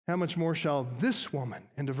 how much more shall this woman,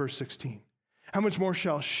 into verse 16, how much more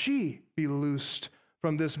shall she be loosed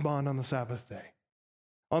from this bond on the Sabbath day?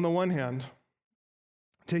 On the one hand,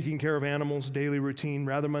 taking care of animals, daily routine,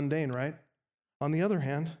 rather mundane, right? On the other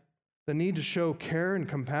hand, the need to show care and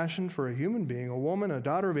compassion for a human being, a woman, a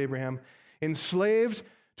daughter of Abraham, enslaved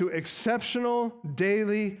to exceptional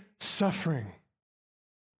daily suffering.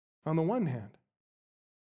 On the one hand,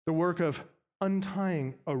 the work of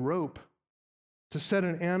untying a rope to set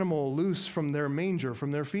an animal loose from their manger,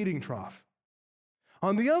 from their feeding trough.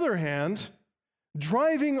 On the other hand,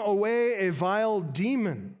 driving away a vile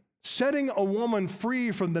demon, setting a woman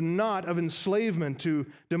free from the knot of enslavement to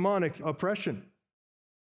demonic oppression.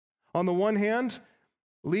 On the one hand,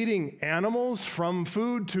 leading animals from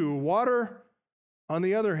food to water. On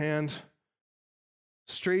the other hand,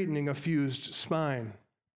 straightening a fused spine,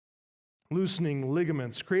 loosening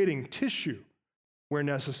ligaments, creating tissue where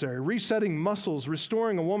necessary, resetting muscles,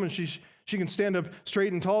 restoring a woman she can stand up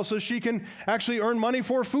straight and tall so she can actually earn money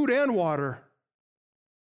for food and water.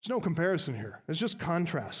 There's no comparison here. It's just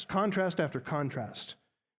contrast after contrast.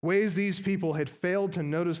 Ways these people had failed to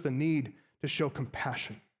notice the need to show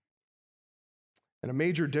compassion. And a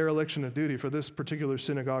major dereliction of duty for this particular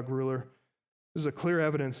synagogue ruler. This is a clear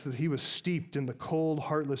evidence that he was steeped in the cold,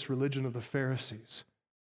 heartless religion of the Pharisees,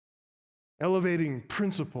 elevating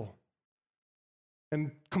principle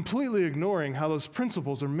and completely ignoring how those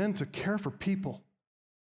principles are meant to care for people.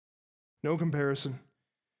 No comparison.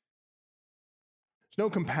 There's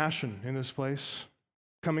no compassion in this place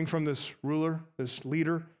coming from this ruler, this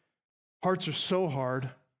leader. Hearts are so hard.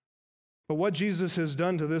 But what Jesus has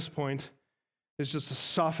done to this point is just to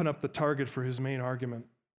soften up the target for his main argument.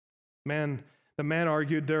 The man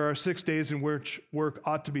argued, there are 6 days in which work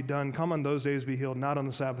ought to be done. Come on those days, be healed, not on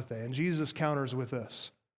the Sabbath day. And Jesus counters with this.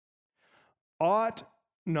 Ought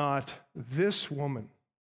not this woman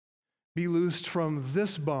be loosed from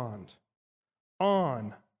this bond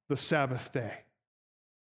on the Sabbath day?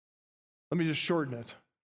 Let me just shorten it.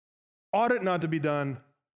 Ought it not to be done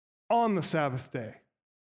on the Sabbath day?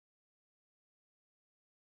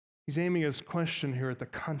 He's aiming his question here at the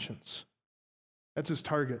conscience. That's his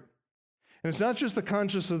target. And it's not just the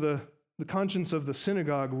conscience of the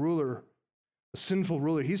synagogue ruler a sinful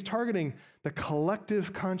ruler. He's targeting the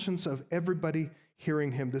collective conscience of everybody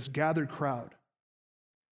hearing him, this gathered crowd.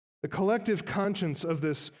 The collective conscience of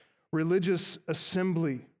this religious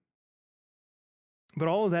assembly. But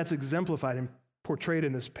all of that's exemplified and portrayed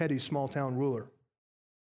in this petty small-town ruler.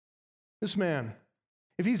 This man,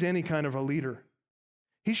 if he's any kind of a leader,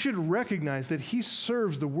 he should recognize that he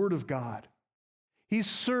serves the Word of God. He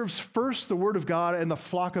serves first the Word of God and the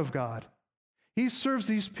flock of God. He serves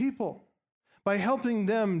these people by helping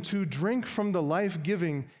them to drink from the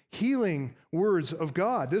life-giving, healing words of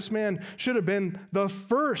God. This man should have been the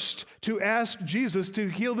first to ask Jesus to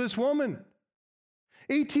heal this woman.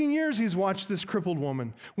 18 years he's watched this crippled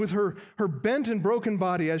woman with her bent and broken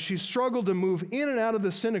body as she struggled to move in and out of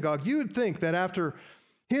the synagogue. You would think that after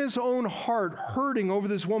his own heart hurting over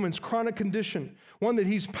this woman's chronic condition, one that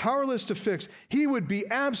he's powerless to fix, he would be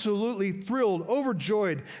absolutely thrilled,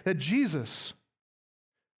 overjoyed that Jesus,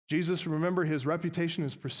 remember, his reputation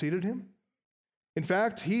has preceded him. In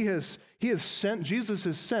fact, Jesus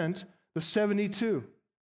has sent the 72.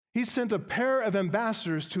 He sent a pair of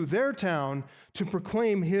ambassadors to their town to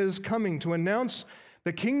proclaim his coming, to announce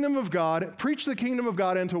the kingdom of God, preach the kingdom of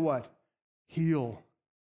God, and to what? Heal.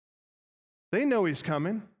 They know he's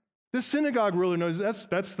coming. This synagogue ruler knows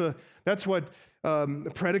that's what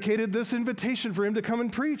predicated this invitation for him to come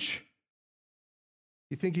and preach.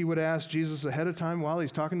 You think he would ask Jesus ahead of time while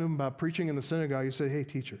he's talking to him about preaching in the synagogue? He said, "Hey,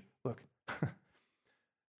 teacher, look,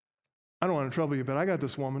 I don't want to trouble you, but I got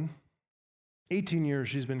this woman. 18 years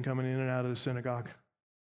she's been coming in and out of the synagogue.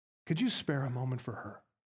 Could you spare a moment for her?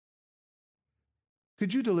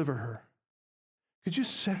 Could you deliver her? Could you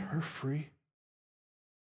set her free?"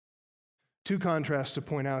 Two contrasts to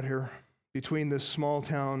point out here between this small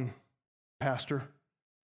town pastor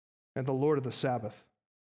and the Lord of the Sabbath.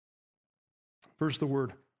 First, the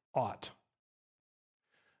word ought.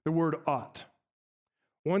 The word ought.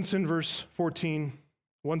 Once in verse 14,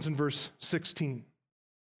 once in verse 16.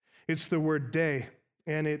 It's the word day,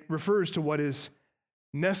 and it refers to what is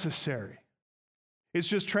necessary. It's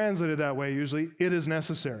just translated that way usually. It is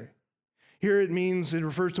necessary. Here it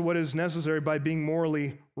refers to what is necessary by being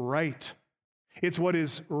morally right. It's what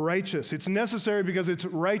is righteous. It's necessary because it's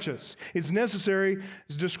righteous. It's necessary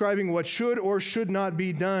is describing what should or should not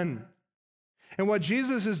be done. And what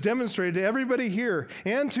Jesus has demonstrated to everybody here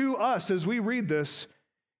and to us as we read this,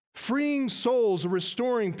 freeing souls,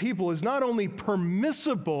 restoring people is not only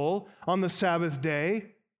permissible on the Sabbath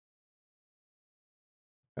day.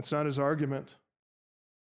 That's not his argument.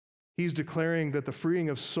 He's declaring that the freeing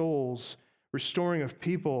of souls, restoring of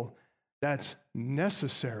people, that's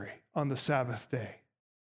necessary on the Sabbath day.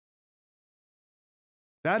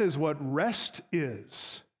 That is what rest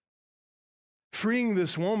is. Freeing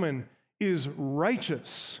this woman is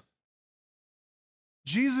righteous.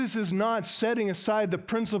 Jesus is not setting aside the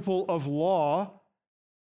principle of law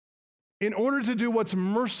in order to do what's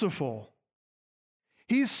merciful.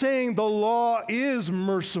 He's saying the law is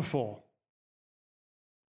merciful.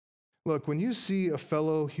 Look, when you see a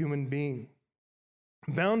fellow human being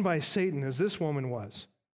bound by Satan, as this woman was,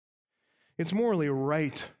 it's morally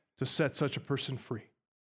right to set such a person free.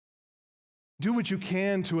 Do what you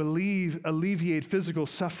can to alleviate physical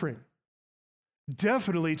suffering.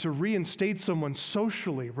 Definitely to reinstate someone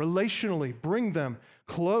socially, relationally, bring them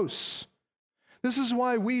close. This is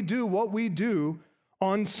why we do what we do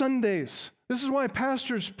on Sundays. This is why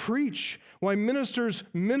pastors preach, why ministers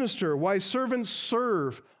minister, why servants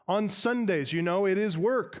serve on Sundays. You know, it is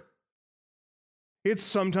work. It's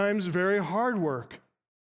sometimes very hard work.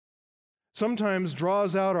 Sometimes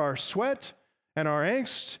draws out our sweat and our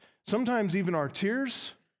angst, sometimes even our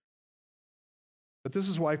tears. But this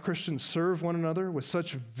is why Christians serve one another with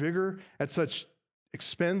such vigor, at such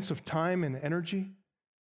expense of time and energy.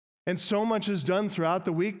 And so much is done throughout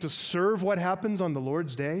the week to serve what happens on the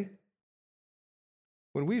Lord's day.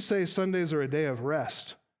 When we say Sundays are a day of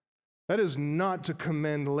rest, that is not to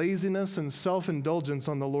commend laziness and self-indulgence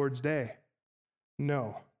on the Lord's day.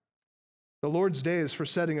 No. The Lord's day is for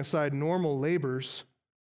setting aside normal labors,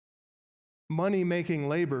 money-making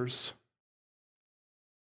labors,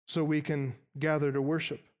 so we can gather to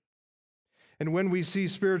worship. And when we see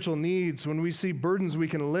spiritual needs, when we see burdens we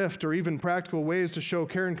can lift, or even practical ways to show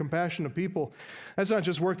care and compassion to people, that's not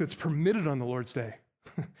just work that's permitted on the Lord's day.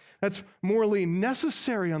 That's morally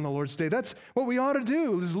necessary on the Lord's day. That's what we ought to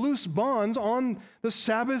do, is loose bonds on the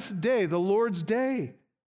Sabbath day, the Lord's day.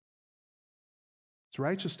 It's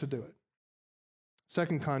righteous to do it.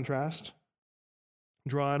 Second contrast,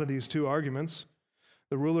 draw out of these two arguments,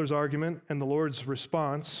 the ruler's argument and the Lord's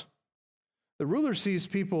response. The ruler sees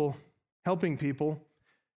people helping people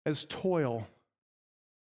as toil.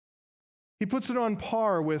 He puts it on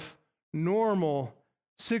par with normal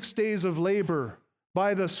 6 days of labor.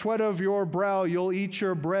 By the sweat of your brow, you'll eat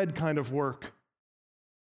your bread kind of work.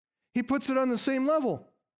 He puts it on the same level.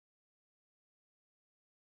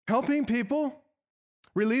 Helping people,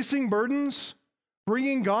 releasing burdens,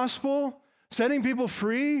 bringing gospel, setting people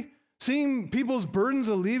free, seeing people's burdens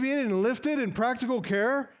alleviated and lifted in practical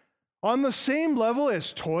care on the same level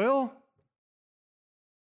as toil,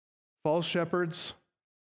 false shepherds,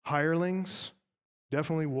 hirelings,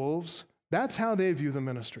 definitely wolves. That's how they view the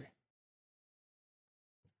ministry.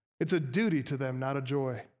 It's a duty to them, not a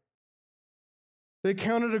joy. They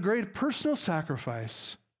count it a great personal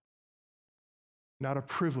sacrifice, not a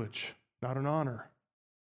privilege, not an honor,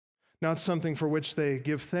 not something for which they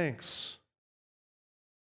give thanks.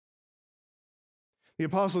 The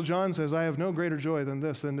Apostle John says, I have no greater joy than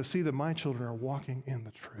this, than to see that my children are walking in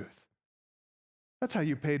the truth. That's how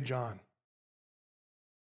you paid John.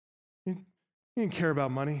 He didn't care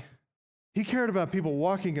about money. He cared about people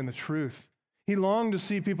walking in the truth. He longed to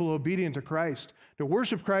see people obedient to Christ, to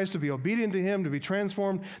worship Christ, to be obedient to Him, to be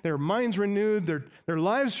transformed, their minds renewed, their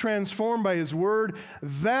lives transformed by His word.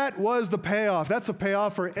 That was the payoff. That's a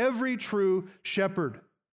payoff for every true shepherd.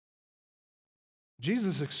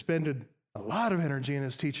 Jesus expended a lot of energy in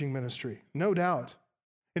His teaching ministry, no doubt.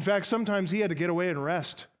 In fact, sometimes He had to get away and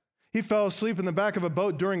rest. He fell asleep in the back of a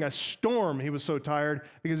boat during a storm. He was so tired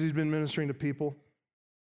because He's been ministering to people.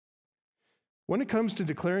 When it comes to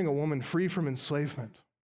declaring a woman free from enslavement,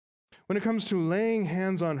 when it comes to laying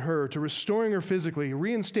hands on her, to restoring her physically,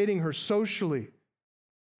 reinstating her socially,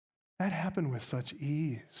 that happened with such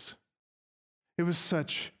ease. It was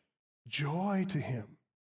such joy to Him.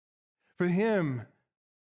 For Him,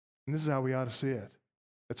 and this is how we ought to see it,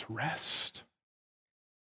 it's rest.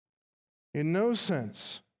 In no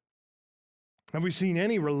sense have we seen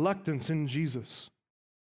any reluctance in Jesus.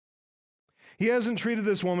 He hasn't treated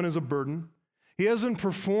this woman as a burden. He hasn't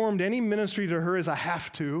performed any ministry to her as a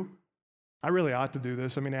have to. I really ought to do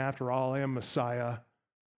this. I mean, after all, I am Messiah.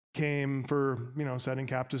 Came for, setting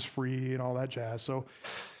captives free and all that jazz. So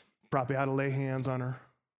probably ought to lay hands on her.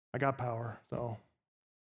 I got power, so.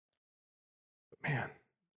 But man,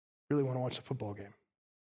 really want to watch a football game.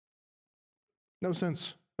 No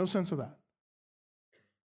sense of that.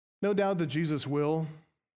 No doubt that Jesus will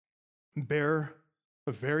bear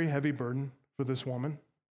a very heavy burden for this woman.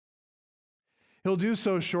 He'll do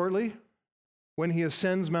so shortly when He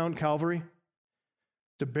ascends Mount Calvary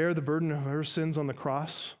to bear the burden of her sins on the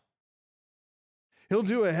cross. He'll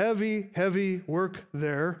do a heavy, heavy work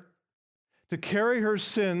there to carry her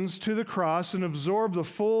sins to the cross and absorb the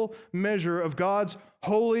full measure of God's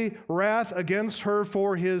holy wrath against her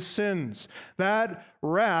for His sins. That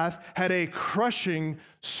wrath had a crushing,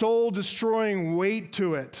 soul-destroying weight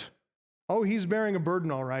to it. Oh, He's bearing a burden,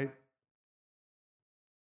 all right.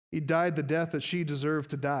 He died the death that she deserved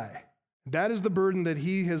to die. That is the burden that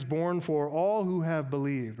He has borne for all who have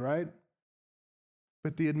believed, right?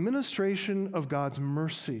 But the administration of God's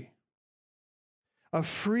mercy, a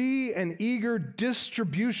free and eager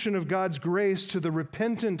distribution of God's grace to the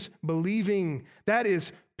repentant, believing, that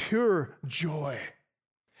is pure joy.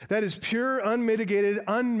 That is pure, unmitigated,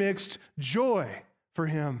 unmixed joy for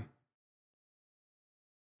Him.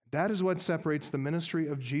 That is what separates the ministry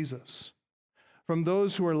of Jesus from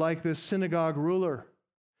those who are like this synagogue ruler,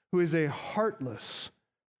 who is a heartless,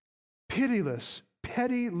 pitiless,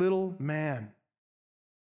 petty little man.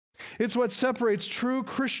 It's what separates true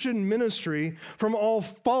Christian ministry from all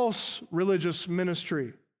false religious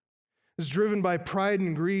ministry. It's driven by pride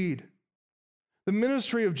and greed. The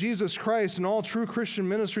ministry of Jesus Christ and all true Christian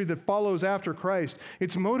ministry that follows after Christ,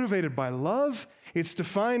 it's motivated by love, it's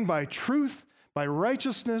defined by truth, by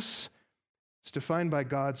righteousness, it's defined by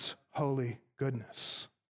God's holy goodness.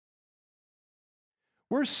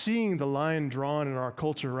 We're seeing the line drawn in our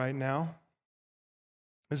culture right now.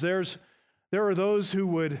 As there are those who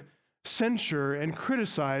would censure and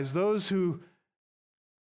criticize those who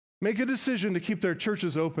make a decision to keep their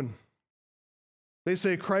churches open. They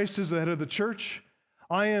say Christ is the head of the church.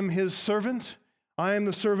 I am His servant. I am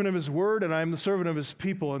the servant of His word, and I am the servant of His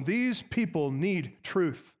people. And these people need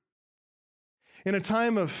truth. In a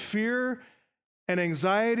time of fear and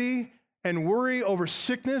anxiety and worry over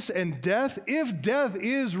sickness and death, if death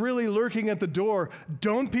is really lurking at the door,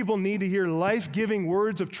 don't people need to hear life-giving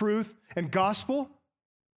words of truth and gospel?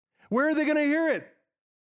 Where are they going to hear it?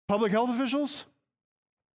 Public health officials?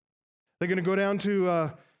 They're going to go down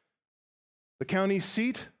to the county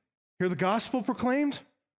seat, hear the gospel proclaimed?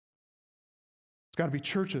 It's got to be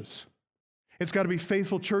churches. It's got to be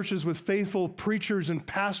faithful churches with faithful preachers and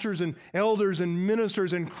pastors and elders and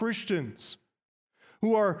ministers and Christians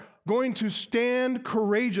who are going to stand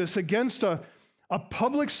courageous against a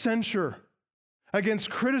public censure, against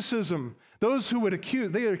criticism. Those who would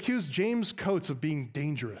accuse James Coates of being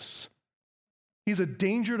dangerous. He's a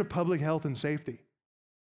danger to public health and safety.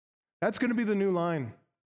 That's going to be the new line.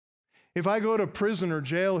 If I go to prison or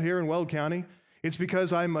jail here in Weld County, it's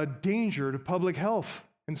because I'm a danger to public health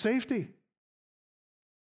and safety.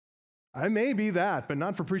 I may be that, but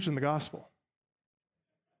not for preaching the gospel.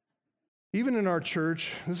 Even in our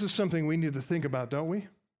church, this is something we need to think about, don't we?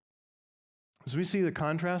 As we see the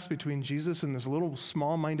contrast between Jesus and this little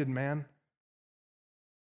small-minded man.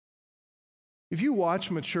 If you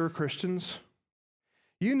watch mature Christians,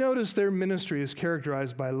 you notice their ministry is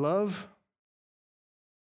characterized by love.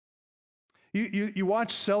 You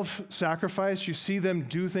watch self-sacrifice, you see them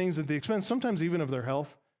do things at the expense, sometimes even of their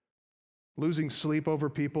health, losing sleep over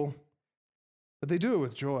people, but they do it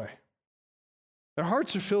with joy. Their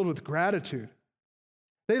hearts are filled with gratitude.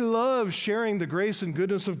 They love sharing the grace and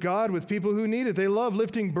goodness of God with people who need it. They love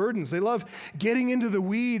lifting burdens. They love getting into the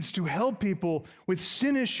weeds to help people with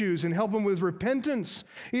sin issues and help them with repentance.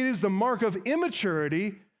 It is the mark of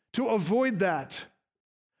immaturity to avoid that,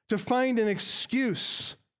 to find an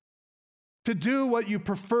excuse, to do what you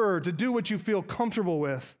prefer, to do what you feel comfortable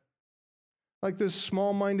with. Like this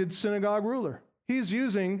small-minded synagogue ruler. He's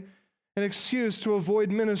using an excuse to avoid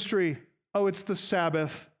ministry. Oh, it's the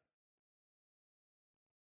Sabbath.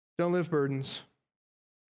 Don't lift burdens.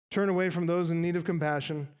 Turn away from those in need of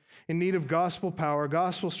compassion, in need of gospel power,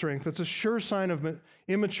 gospel strength. It's a sure sign of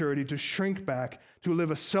immaturity to shrink back, to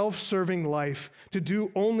live a self-serving life, to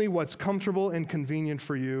do only what's comfortable and convenient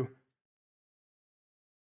for you.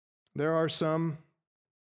 There are some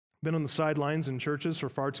been on the sidelines in churches for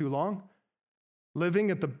far too long,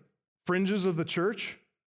 living at the fringes of the church,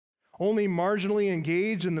 only marginally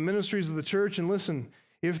engaged in the ministries of the church. And listen,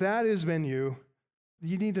 if that has been you,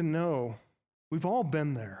 you need to know we've all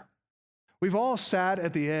been there. We've all sat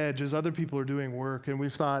at the edge as other people are doing work, and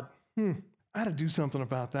we've thought, I ought to do something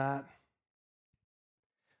about that.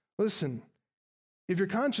 Listen, if your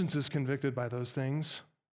conscience is convicted by those things,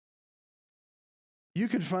 you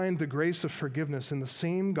could find the grace of forgiveness in the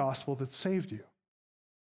same gospel that saved you.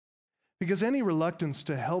 Because any reluctance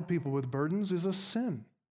to help people with burdens is a sin.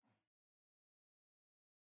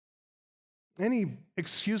 Any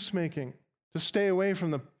excuse-making to stay away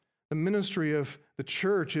from the ministry of the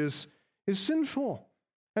church is sinful.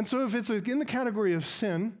 And so if it's in the category of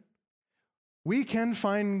sin, we can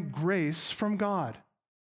find grace from God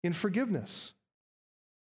in forgiveness.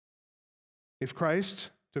 If Christ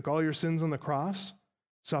took all your sins on the cross,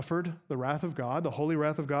 suffered the wrath of God, the holy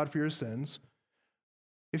wrath of God for your sins,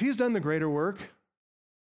 if he's done the greater work,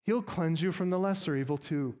 he'll cleanse you from the lesser evil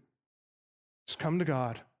too. Just come to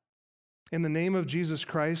God. In the name of Jesus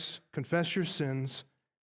Christ, confess your sins,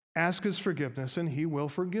 ask his forgiveness, and he will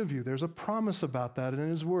forgive you. There's a promise about that in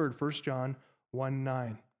his word, 1 John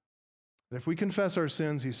 1:9. That if we confess our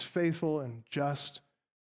sins, he's faithful and just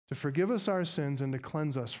to forgive us our sins and to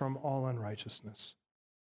cleanse us from all unrighteousness.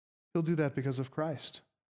 He'll do that because of Christ.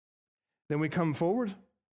 Then we come forward.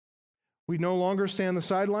 We no longer stand on the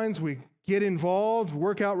sidelines. We get involved,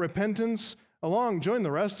 work out repentance, join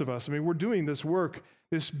the rest of us. I mean, we're doing this work,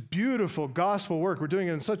 this beautiful gospel work. We're doing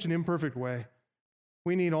it in such an imperfect way.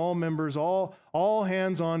 We need all members, all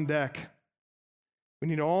hands on deck. We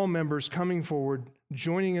need all members coming forward,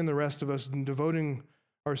 joining in the rest of us and devoting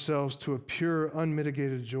ourselves to a pure,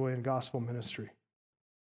 unmitigated joy in gospel ministry.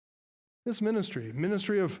 This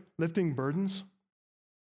ministry of lifting burdens,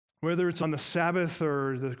 whether it's on the Sabbath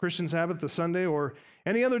or the Christian Sabbath, the Sunday, or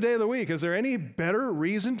any other day of the week, is there any better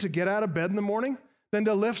reason to get out of bed in the morning than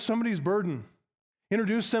to lift somebody's burden,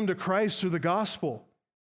 introduce them to Christ through the gospel?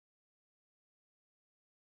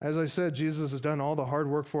 As I said, Jesus has done all the hard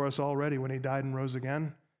work for us already when he died and rose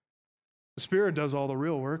again. The Spirit does all the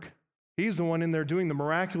real work. He's the one in there doing the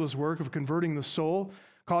miraculous work of converting the soul,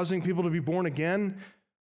 causing people to be born again,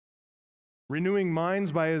 renewing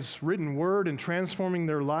minds by his written word and transforming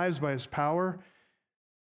their lives by his power.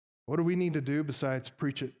 What do we need to do besides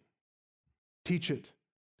preach it, teach it,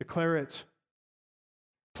 declare it,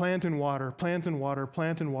 plant and water, plant and water,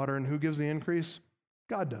 plant and water, and who gives the increase?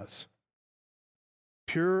 God does.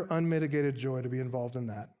 Pure, unmitigated joy to be involved in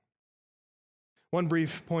that. One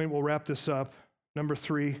brief point, we'll wrap this up. Number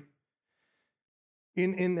 3,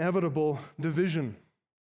 inevitable division.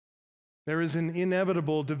 There is an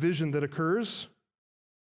inevitable division that occurs.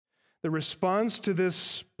 The response to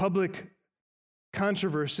this public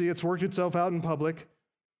controversy, it's worked itself out in public,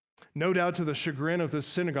 no doubt to the chagrin of this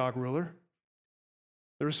synagogue ruler.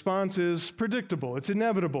 The response is predictable. It's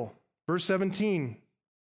inevitable. Verse 17,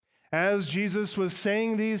 As Jesus was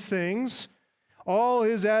saying these things, all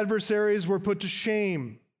his adversaries were put to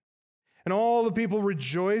shame, and all the people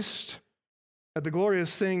rejoiced at the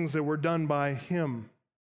glorious things that were done by him.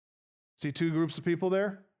 See two groups of people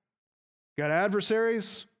there? Got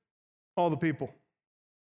adversaries, all the people.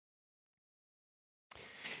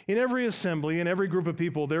 In every assembly, in every group of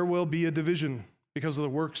people, there will be a division because of the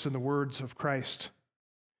works and the words of Christ.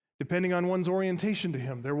 Depending on one's orientation to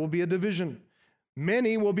him, there will be a division.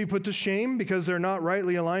 Many will be put to shame because they're not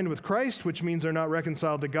rightly aligned with Christ, which means they're not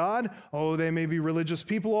reconciled to God. Oh, they may be religious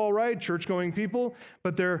people, all right, church-going people,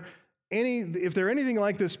 but if they're anything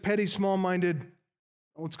like this petty, small-minded,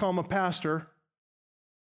 let's call him a pastor,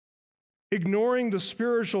 ignoring the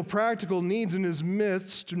spiritual, practical needs in his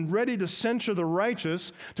midst and ready to censure the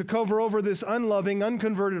righteous, to cover over this unloving,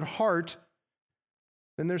 unconverted heart,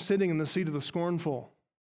 then they're sitting in the seat of the scornful.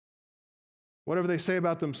 Whatever they say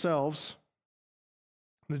about themselves,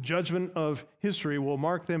 the judgment of history will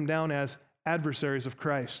mark them down as adversaries of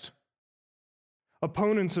Christ,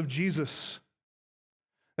 opponents of Jesus.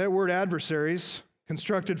 That word adversaries,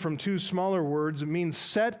 constructed from two smaller words, it means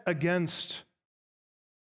set against.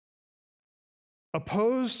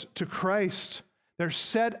 Opposed to Christ. They're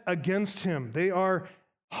set against him. They are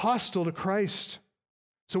hostile to Christ.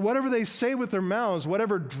 So whatever they say with their mouths,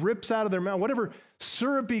 whatever drips out of their mouth, whatever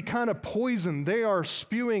syrupy kind of poison they are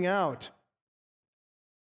spewing out,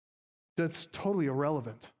 that's totally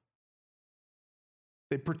irrelevant.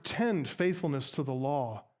 They pretend faithfulness to the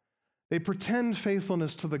law. They pretend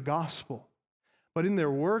faithfulness to the gospel. But in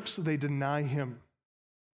their works, they deny him.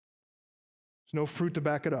 There's no fruit to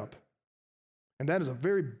back it up. And that is a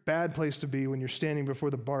very bad place to be when you're standing before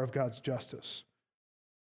the bar of God's justice.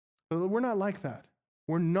 But we're not like that.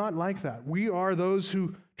 We're not like that. We are those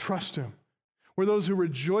who trust him. We're those who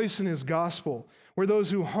rejoice in his gospel. We're those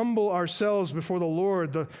who humble ourselves before the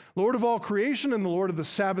Lord of all creation and the Lord of the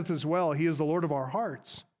Sabbath as well. He is the Lord of our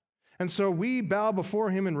hearts. And so we bow before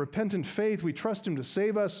him in repentant faith. We trust him to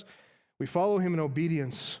save us. We follow him in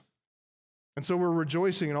obedience. And so we're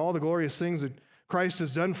rejoicing in all the glorious things that Christ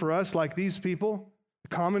has done for us, like these people,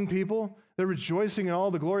 the common people. They're rejoicing in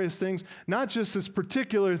all the glorious things, not just this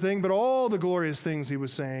particular thing, but all the glorious things he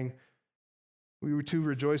was saying. We were to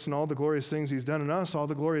rejoice in all the glorious things he's done in us, all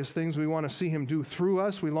the glorious things we want to see him do through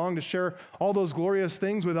us. We long to share all those glorious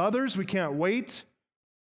things with others. We can't wait.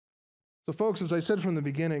 So folks, as I said from the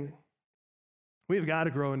beginning, we've got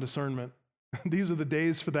to grow in discernment. These are the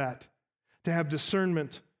days for that, to have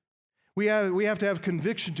discernment. We have to have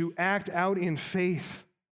conviction to act out in faith.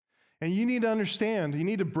 And you need to understand, you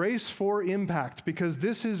need to brace for impact, because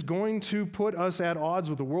this is going to put us at odds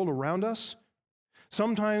with the world around us,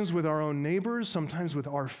 sometimes with our own neighbors, sometimes with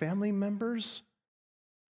our family members.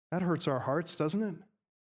 That hurts our hearts, doesn't it?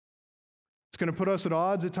 It's going to put us at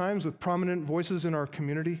odds at times with prominent voices in our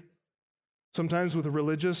community, sometimes with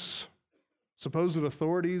religious, supposed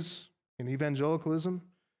authorities in evangelicalism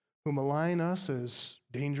who malign us as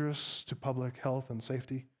dangerous to public health and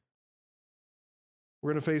safety.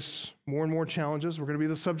 We're going to face more and more challenges. We're going to be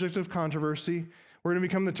the subject of controversy. We're going to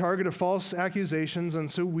become the target of false accusations, and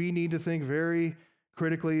so we need to think very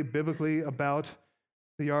critically, biblically about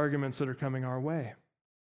the arguments that are coming our way.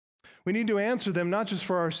 We need to answer them not just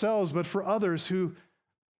for ourselves, but for others who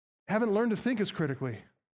haven't learned to think as critically.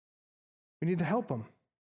 We need to help them.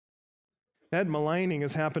 That maligning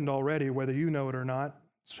has happened already, whether you know it or not.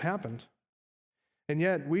 It's happened. And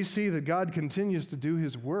yet we see that God continues to do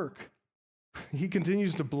his work. He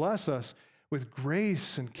continues to bless us with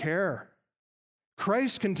grace and care.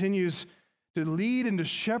 Christ continues to lead and to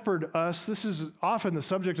shepherd us. This is often the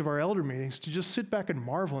subject of our elder meetings, to just sit back and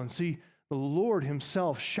marvel and see the Lord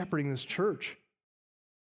himself shepherding this church.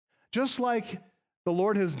 Just like the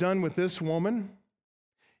Lord has done with this woman,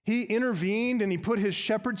 he intervened and he put his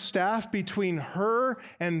shepherd staff between her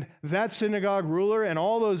and that synagogue ruler and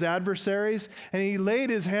all those adversaries, and he laid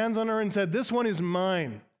his hands on her and said, "This one is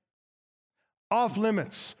mine. Off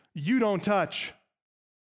limits. You don't touch."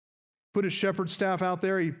 Put his shepherd staff out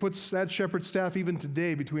there. He puts that shepherd staff even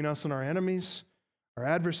today between us and our enemies, our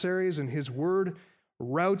adversaries, and his word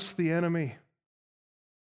routs the enemy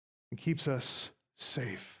and keeps us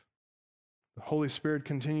safe. The Holy Spirit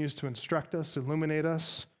continues to instruct us, illuminate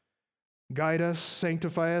us, guide us,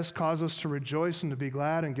 sanctify us, cause us to rejoice and to be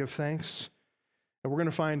glad and give thanks. And we're going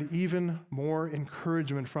to find even more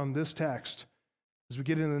encouragement from this text as we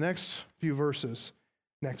get into the next few verses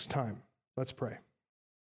next time. Let's pray.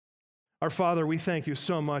 Our Father, we thank you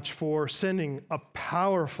so much for sending a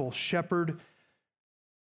powerful shepherd,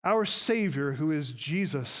 our Savior, who is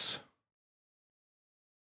Jesus,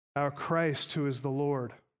 our Christ, who is the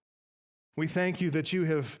Lord. We thank you that you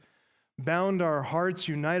have bound our hearts,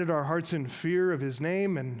 united our hearts in fear of his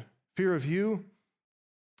name and fear of you.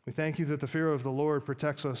 We thank you that the fear of the Lord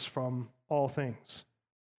protects us from all things.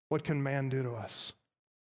 What can man do to us?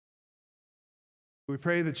 We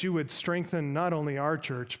pray that you would strengthen not only our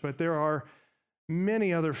church, but there are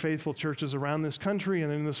many other faithful churches around this country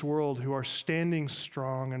and in this world who are standing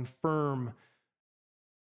strong and firm,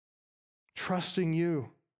 trusting you,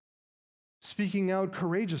 speaking out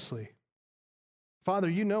courageously. Father,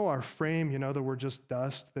 you know our frame, you know that we're just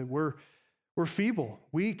dust, that we're feeble,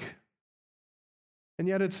 weak, and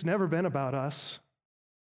yet it's never been about us.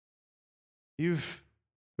 You've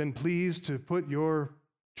been pleased to put your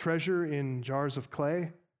treasure in jars of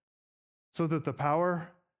clay so that the power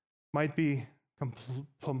might be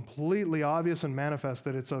completely obvious and manifest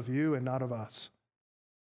that it's of you and not of us.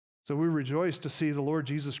 So we rejoice to see the Lord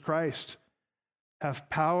Jesus Christ have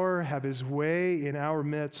power, have his way in our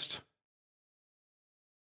midst.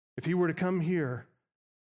 If he were to come here,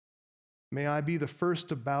 may I be the first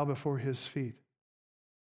to bow before his feet.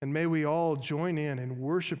 And may we all join in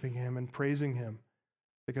worshiping him and praising him,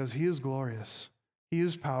 because he is glorious, he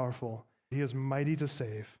is powerful, he is mighty to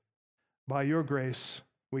save. By your grace,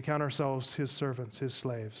 we count ourselves his servants, his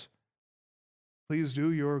slaves. Please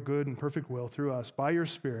do your good and perfect will through us, by your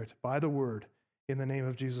Spirit, by the word. In the name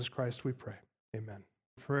of Jesus Christ we pray. Amen.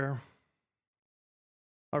 Prayer.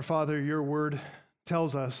 Our Father, your word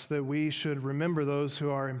tells us that we should remember those who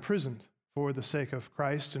are imprisoned for the sake of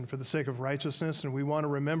Christ and for the sake of righteousness. And we want to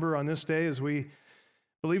remember on this day, as we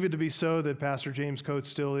believe it to be so, that Pastor James Coates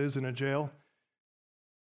still is in a jail.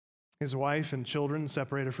 His wife and children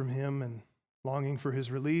separated from him and longing for his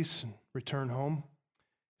release and return home.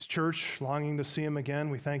 His church longing to see him again.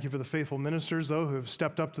 We thank you for the faithful ministers, though, who have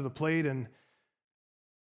stepped up to the plate and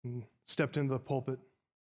stepped into the pulpit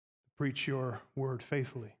to preach your word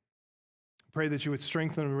faithfully. Pray that you would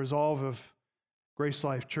strengthen the resolve of Grace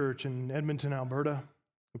Life Church in Edmonton, Alberta.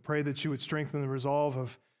 We pray that you would strengthen the resolve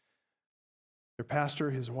of their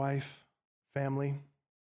pastor, his wife, family.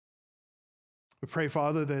 We pray,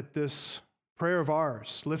 Father, that this prayer of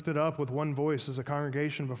ours, lifted up with one voice as a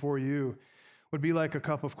congregation before you, would be like a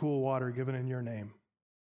cup of cool water given in your name.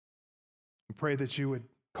 We pray that you would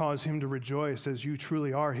cause him to rejoice as you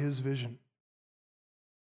truly are his vision,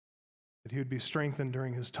 that he would be strengthened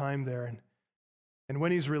during his time there, and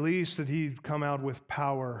when he's released, that he'd come out with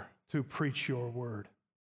power to preach your word.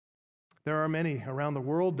 There are many around the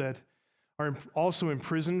world that are also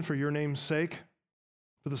imprisoned for your name's sake,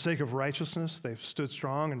 for the sake of righteousness. They've stood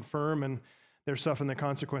strong and firm, and they're suffering the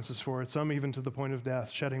consequences for it, some even to the point of death,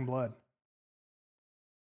 shedding blood.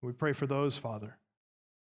 We pray for those, Father.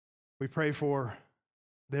 We pray for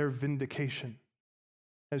their vindication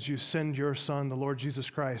as you send your Son, the Lord Jesus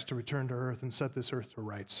Christ, to return to earth and set this earth to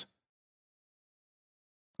rights.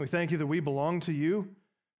 We thank you that we belong to you,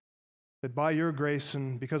 that by your grace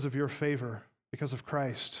and because of your favor, because of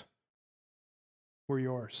Christ, we're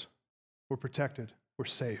yours. We're protected. We're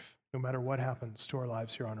safe, no matter what happens to our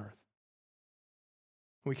lives here on earth.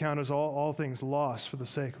 We count as all things lost for the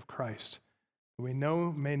sake of Christ. That we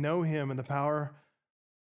may know him in the power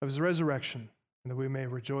of his resurrection, and that we may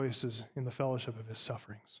rejoice in the fellowship of his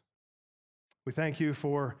sufferings. We thank you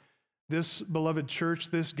for this beloved church,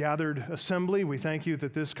 this gathered assembly. We thank you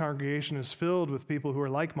that this congregation is filled with people who are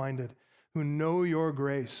like-minded, who know your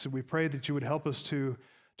grace. We pray that you would help us to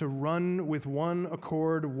run with one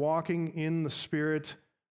accord, walking in the Spirit,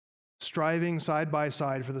 striving side by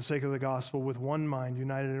side for the sake of the gospel, with one mind,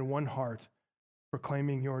 united in one heart,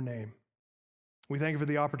 proclaiming your name. We thank you for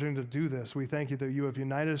the opportunity to do this. We thank you that you have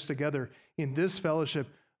united us together in this fellowship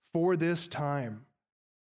for this time.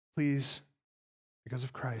 Please, because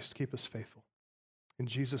of Christ, keep us faithful. In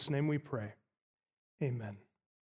Jesus' name we pray. Amen.